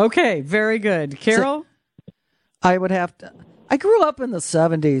 Okay, very good. Carol? I would have to. I grew up in the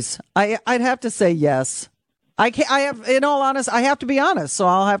 70s. I'd have to say yes. I can't. I have, in all honest, I have to be honest, so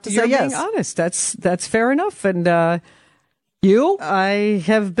I'll have to You're say yes. being honest. That's fair enough. And you? I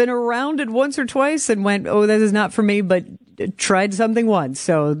have been around it once or twice and went, oh, that is not for me, but tried something once.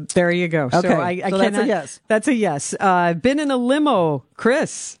 So there you go. Okay, So I so cannot, that's a yes. That's a yes. Been in a limo.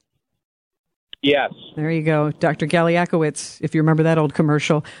 Chris? Yes. There you go. Dr. Galiakowicz, if you remember that old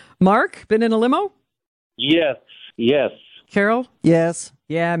commercial. Mark, been in a limo? Yes. Yes. Carol? Yes.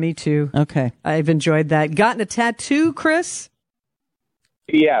 Yeah, me too. Okay. I've enjoyed that. Gotten a tattoo, Chris?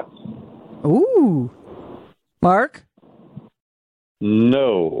 Yes. Ooh. Mark?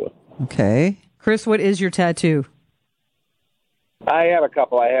 No. Okay. Chris, what is your tattoo? I have a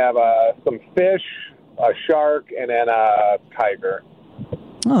couple. I have some fish, a shark, and then a tiger.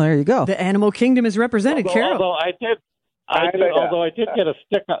 Oh, there you go. The animal kingdom is represented. Carol? Although I did get a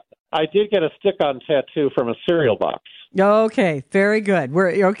stick. I did get a stick-on tattoo from a cereal box. Okay, very good.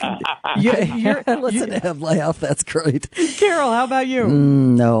 We're okay. Listen to him laugh. That's great. Carol, how about you?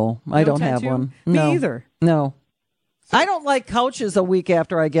 No, I No don't have tattoo? one. Me No. either. No. I don't like couches a week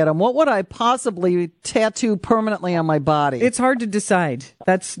after I get them. What would I possibly tattoo permanently on my body? It's hard to decide.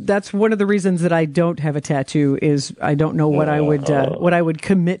 That's one of the reasons that I don't have a tattoo is I don't know what I would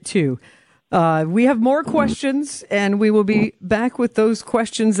commit to. We have more questions, and we will be back with those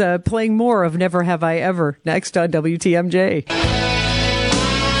questions, playing more of Never Have I Ever next on WTMJ.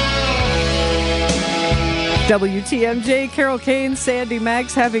 WTMJ, Carole, Caine, Sandy,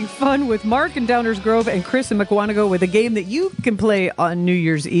 Maxx having fun with Mark in Downers Grove and Chris in McWanago with a game that you can play on New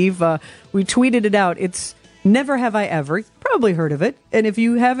Year's Eve. We tweeted it out. It's Never Have I Ever. You've probably heard of it. And if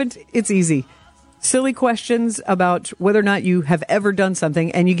you haven't, it's easy. Silly questions about whether or not you have ever done something,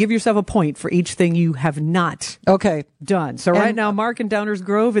 and you give yourself a point for each thing you have not done. So right now, Mark in Downers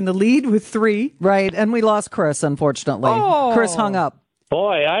Grove in the lead with 3. Right, and we lost Chris, unfortunately. Oh. Chris hung up.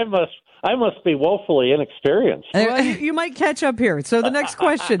 Boy, I must be woefully inexperienced. Well, you might catch up here. So the next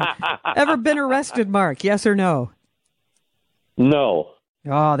question. Ever been arrested, Mark? Yes or no? No.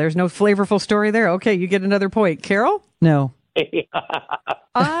 Oh, there's no flavorful story there. Okay, you get another point. Carol? No.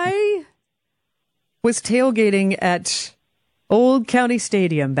 I was tailgating at Old County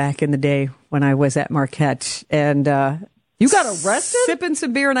Stadium back in the day when I was at Marquette. And you got arrested? Sipping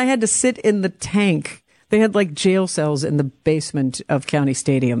some beer, and I had to sit in the tank. They had like jail cells in the basement of County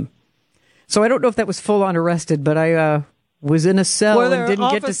Stadium. So I don't know if that was full on arrested, but I was in a cell and didn't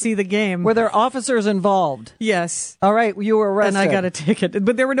get to see the game. Were there officers involved? Yes. All right, you were arrested. And I got a ticket,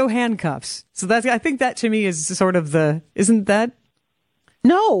 but there were no handcuffs. So I think that to me is sort of isn't that?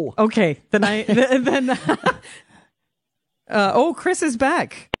 No. Okay. Then Chris is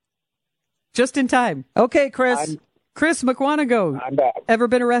back. Just in time. Okay, Chris. Chris McWanago. I'm back. Ever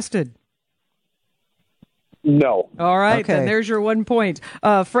been arrested? No. All right, Okay. then there's your 1 point.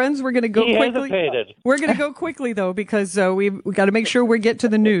 Friends, we're going to go He quickly. hesitated. We're going to go quickly, though, because we got to make sure we get to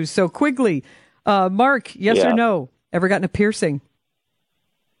the news. So quickly, Mark, yes or no? Ever gotten a piercing?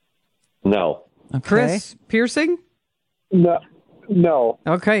 No. Okay. Chris, piercing? No.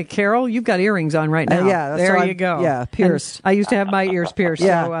 Okay, Carol, you've got earrings on right now. Yeah, there so you go. Yeah, pierced. And I used to have my ears pierced,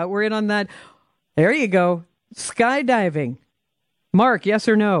 Yeah. so we're in on that. There you go. Skydiving. Mark, yes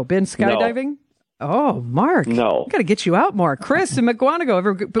or no? Been skydiving? Oh, Mark. No. Got to get you out more. Chris and McGuanago,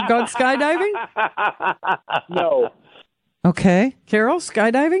 ever gone skydiving? No. Okay. Carol,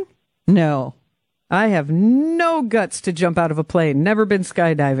 skydiving? No. I have no guts to jump out of a plane. Never been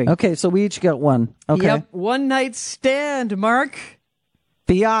skydiving. Okay, so we each get one. Okay. Yep. One night stand, Mark.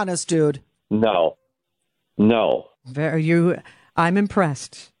 Be honest, dude. No. I'm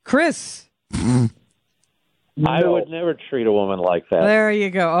impressed. Chris. I would never treat a woman like that. There you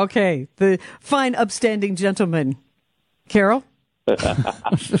go. Okay. The fine, upstanding gentleman. Carol?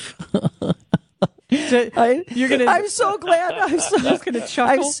 You're gonna. I'm so glad. I'm just gonna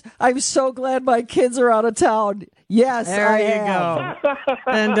chuckle. I'm so glad my kids are out of town. Yes, there you go.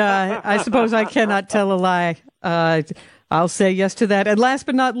 And I suppose I cannot tell a lie. I'll say yes to that. And last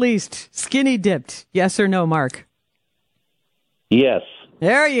but not least, skinny dipped. Yes or no, Mark? Yes.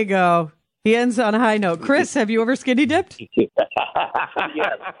 There you go. He ends on a high note. Chris, have you ever skinny dipped? Yes.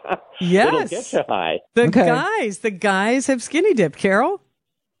 Yes. It'll get you high. The guys have skinny dipped. Carol?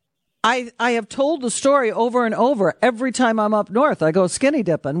 I have told the story over and over. Every time I'm up north, I go skinny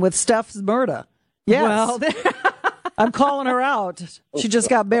dipping with Steph's Murda. Yes. Well, I'm calling her out. She just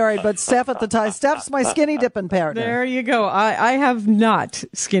got married, but Steph's my skinny dipping partner. There you go. I have not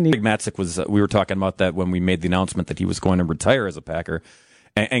skinny. Greg Matzek was, we were talking about that when we made the announcement that he was going to retire as a Packer.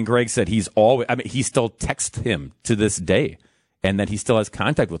 And Greg said he still texts him to this day. And that he still has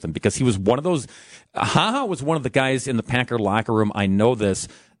contact with him because he was one of those. HaHa was one of the guys in the Packer locker room. I know this.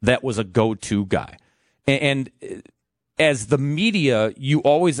 That was a go-to guy. And as the media, you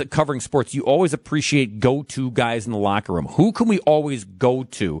always, covering sports, you always appreciate go-to guys in the locker room. Who can we always go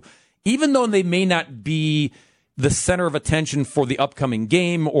to? Even though they may not be the center of attention for the upcoming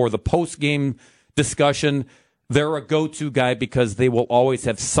game or the post-game discussion, they're a go-to guy because they will always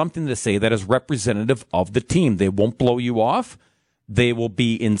have something to say that is representative of the team. They won't blow you off. They will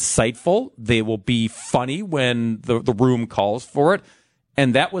be insightful. They will be funny when the room calls for it.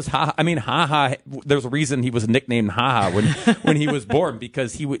 And that was HaHa. I mean, HaHa, there's a reason he was nicknamed HaHa when he was born,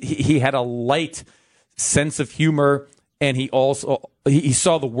 because he had a light sense of humor, and he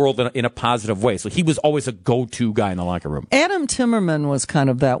saw the world in a positive way. So he was always a go-to guy in the locker room. Adam Timmerman was kind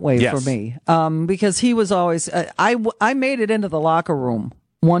of that way for me, because he was always. I made it into the locker room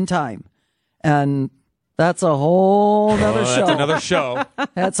one time, and that's a whole nother show. That's another show.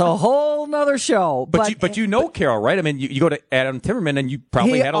 That's a whole nother show. But you know Carol, right? I mean, you go to Adam Timmerman, and you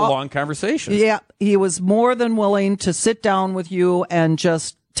probably had a long conversation. Yeah, he was more than willing to sit down with you and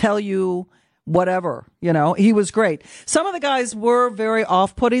just tell you whatever. You know, he was great. Some of the guys were very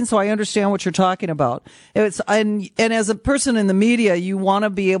off-putting, so I understand what you're talking about. And as a person in the media, you want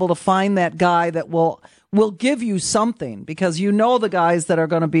to be able to find that guy that will give you something, because you know the guys that are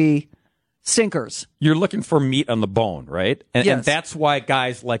going to be stinkers. You're looking for meat on the bone, right? And that's why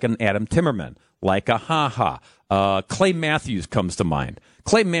guys like an Adam Timmerman, like a HaHa, Clay Matthews comes to mind.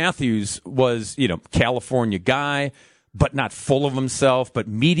 Clay Matthews was, California guy, but not full of himself, but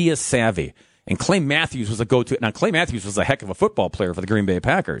media savvy. And Clay Matthews was a go-to. Now, Clay Matthews was a heck of a football player for the Green Bay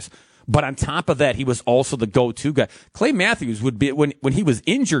Packers. But on top of that, he was also the go-to guy. Clay Matthews would be, when he was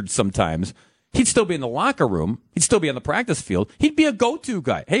injured sometimes, he'd still be in the locker room. He'd still be on the practice field. He'd be a go-to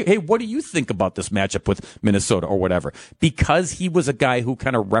guy. Hey, what do you think about this matchup with Minnesota or whatever? Because he was a guy who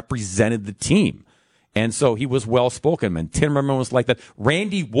kind of represented the team. And so he was well-spoken. And Timmerman was like that.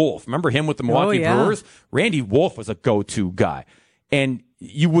 Randy Wolf, remember him with the Milwaukee Brewers? Randy Wolf was a go-to guy. And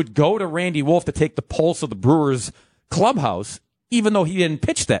you would go to Randy Wolf to take the pulse of the Brewers clubhouse, even though he didn't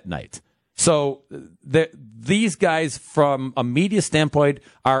pitch that night. So these guys, from a media standpoint,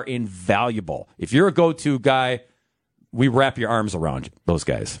 are invaluable. If you're a go-to guy, we wrap your arms around those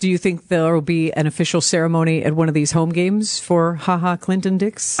guys. Do you think there will be an official ceremony at one of these home games for HaHa Clinton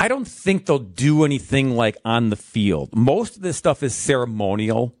Dix? I don't think they'll do anything like on the field. Most of this stuff is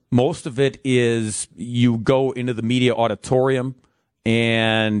ceremonial. Most of it is you go into the media auditorium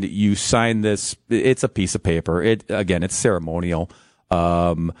and you sign this. It's a piece of paper. It's ceremonial.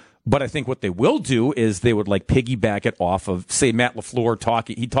 But I think what they will do is they would piggyback it off of, say, Matt LaFleur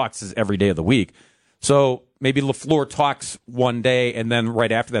talking. He talks every day of the week. So maybe LaFleur talks one day, and then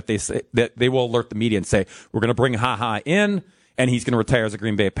right after that, they say that they will alert the media and say, we're going to bring HaHa in, and he's going to retire as a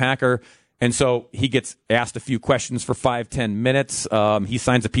Green Bay Packer. And so he gets asked a few questions for 5-10 minutes. He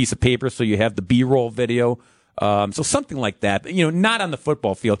signs a piece of paper, so you have the B-roll video. So something like that, not on the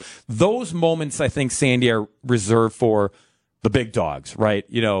football field. Those moments, I think, Sandy, are reserved for the big dogs, right?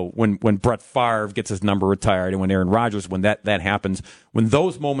 When Brett Favre gets his number retired, and when Aaron Rodgers, when that happens, when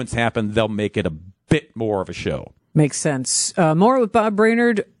those moments happen, they'll make it a bit more of a show. Makes sense. More with Bob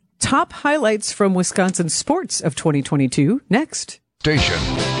Brainerd. Top highlights from Wisconsin sports of 2022 next. Station.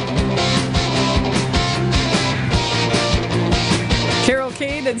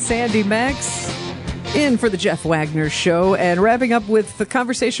 and Sandy, Maxx in for the Jeff Wagner Show, and wrapping up with the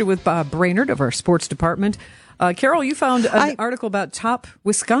conversation with Bob Brainerd of our sports department. Carol, you found an article about top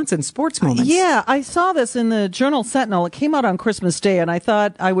Wisconsin sports moments. Yeah, I saw this in the Journal Sentinel. It came out on Christmas Day, and I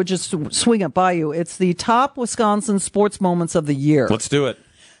thought I would just swing it by you. It's the top Wisconsin sports moments of the year. Let's do it.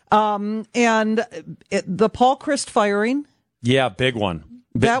 The Paul Christ firing. Yeah, big one.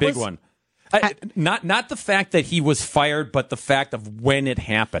 Big one. Not the fact that he was fired, but the fact of when it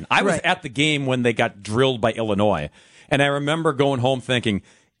happened. I was at the game when they got drilled by Illinois, and I remember going home thinking,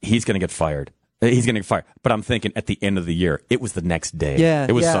 he's going to get fired. He's going to get fired. But I'm thinking at the end of the year, it was the next day. Yeah,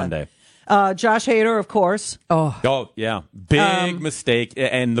 it was Sunday. Josh Hader, of course. Oh yeah. Big mistake.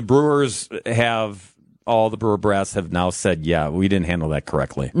 And the Brewers all the Brewer brass have now said, yeah, we didn't handle that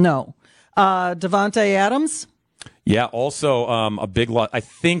correctly. No. Devontae Adams. Yeah, also a big loss. I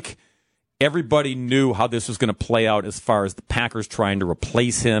think everybody knew how this was going to play out as far as the Packers trying to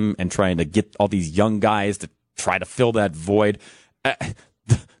replace him and trying to get all these young guys to try to fill that void.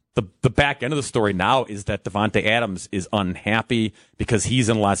 The back end of the story now is that Devontae Adams is unhappy because he's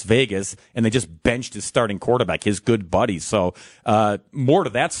in Las Vegas and they just benched his starting quarterback, his good buddy. So more to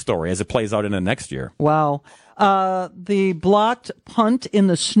that story as it plays out into next year. Wow. The blocked punt in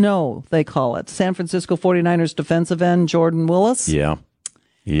the snow, they call it. San Francisco 49ers defensive end Jordan Willis. Yeah.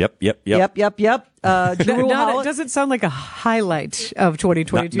 Yep. It doesn't sound like a highlight of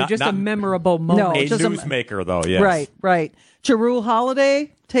 2022, just a memorable moment. No, a newsmaker, though, yes. Right. Jrue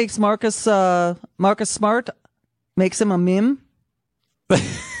Holiday takes Marcus Smart, makes him a meme.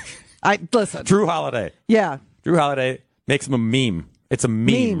 Listen. Jrue Holiday. Yeah. Jrue Holiday makes him a meme. It's a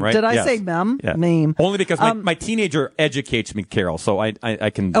meme, right? Did I say meme? Yeah. Meme. Only because my teenager educates me, Carol, so I can I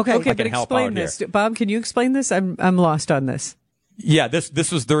can but help explain out this. here. Bob, can you explain this? I'm lost on this. Yeah,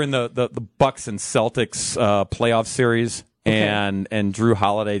 this was during the Bucks and Celtics playoff series, and Jrue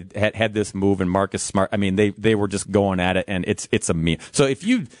Holiday had this move, and Marcus Smart. I mean, they were just going at it, and it's a meme. So if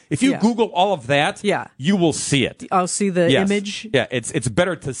you Google all of that, you will see it. I'll see the image. Yeah, it's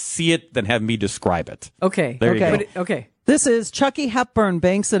better to see it than have me describe it. Okay. There you go. Okay. This is Chucky Hepburn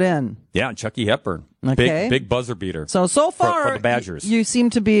banks it in. Yeah, Chucky Hepburn. Okay. Big buzzer beater. So far, for the Badgers. You seem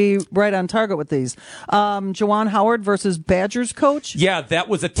to be right on target with these. Juwan Howard versus Badgers coach. Yeah, that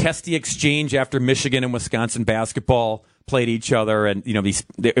was a testy exchange after Michigan and Wisconsin basketball played each other, and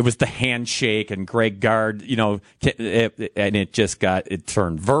it was the handshake, and Greg Gard, and it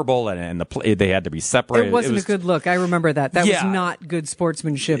turned verbal, and they had to be separated. It wasn't a good look. I remember that. That was not good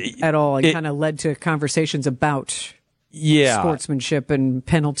sportsmanship at all. It kind of led to conversations about sportsmanship and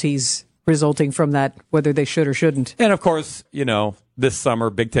penalties resulting from that, whether they should or shouldn't. And of course, this summer,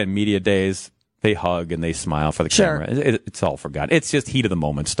 Big Ten Media Days, they hug and they smile for the camera. It's all forgotten. It's just heat of the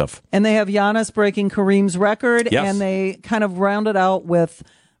moment stuff. And they have Giannis breaking Kareem's record, and they kind of round it out with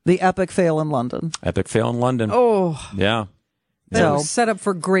the epic fail in London. Oh. Yeah. That was set up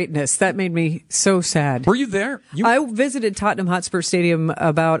for greatness. That made me so sad. Were you there? I visited Tottenham Hotspur Stadium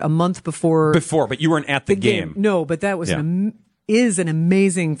about a month before. But you weren't at the game. No, but that was is an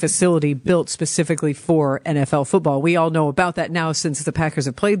amazing facility built specifically for NFL football. We all know about that now since the Packers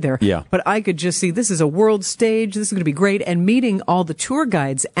have played there. Yeah. But I could just see this is a world stage. This is going to be great. And meeting all the tour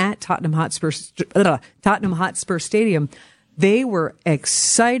guides at Tottenham Hotspur Stadium, they were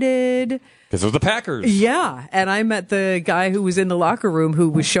excited. Because it was the Packers. Yeah. And I met the guy who was in the locker room who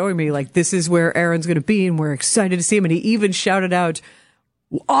was showing me, this is where Aaron's going to be, and we're excited to see him. And he even shouted out,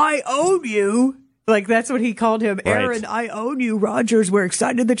 "I own you." That's what he called him. Right. "Aaron, I own you, Rodgers. We're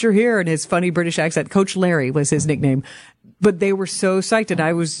excited that you're here." And his funny British accent, Coach Larry was his nickname. But they were so psyched. And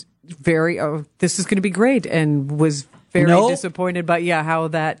I was very, this is going to be great. And was very disappointed by, how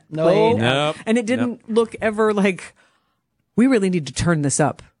that played. And it didn't look ever like, we really need to turn this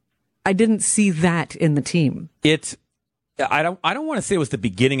up. I didn't see that in the team. I don't want to say it was the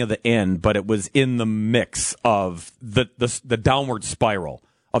beginning of the end, but it was in the mix of the downward spiral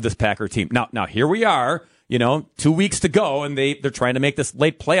of this Packer team. Now here we are, 2 weeks to go, and they're trying to make this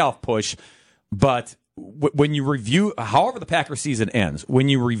late playoff push. But when you review, however the Packer season ends, when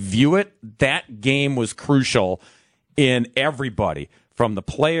you review it, that game was crucial in everybody, from the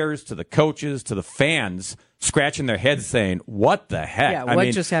players to the coaches to the fans, scratching their heads saying, what the heck? Yeah, what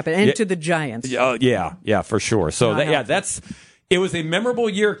just happened? And to the Giants. Yeah, for sure. So, it was a memorable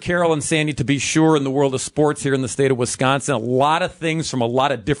year, Carole and Sandy, to be sure, in the world of sports here in the state of Wisconsin. A lot of things from a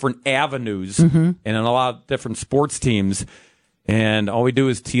lot of different avenues and in a lot of different sports teams. And all we do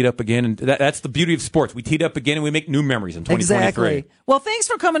is tee it up again. And that's the beauty of sports. We tee it up again and we make new memories in 2023. Exactly. Well, thanks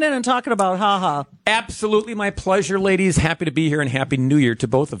for coming in and talking about HaHa. Absolutely my pleasure, ladies. Happy to be here, and Happy New Year to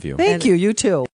both of you. Thank you. You too.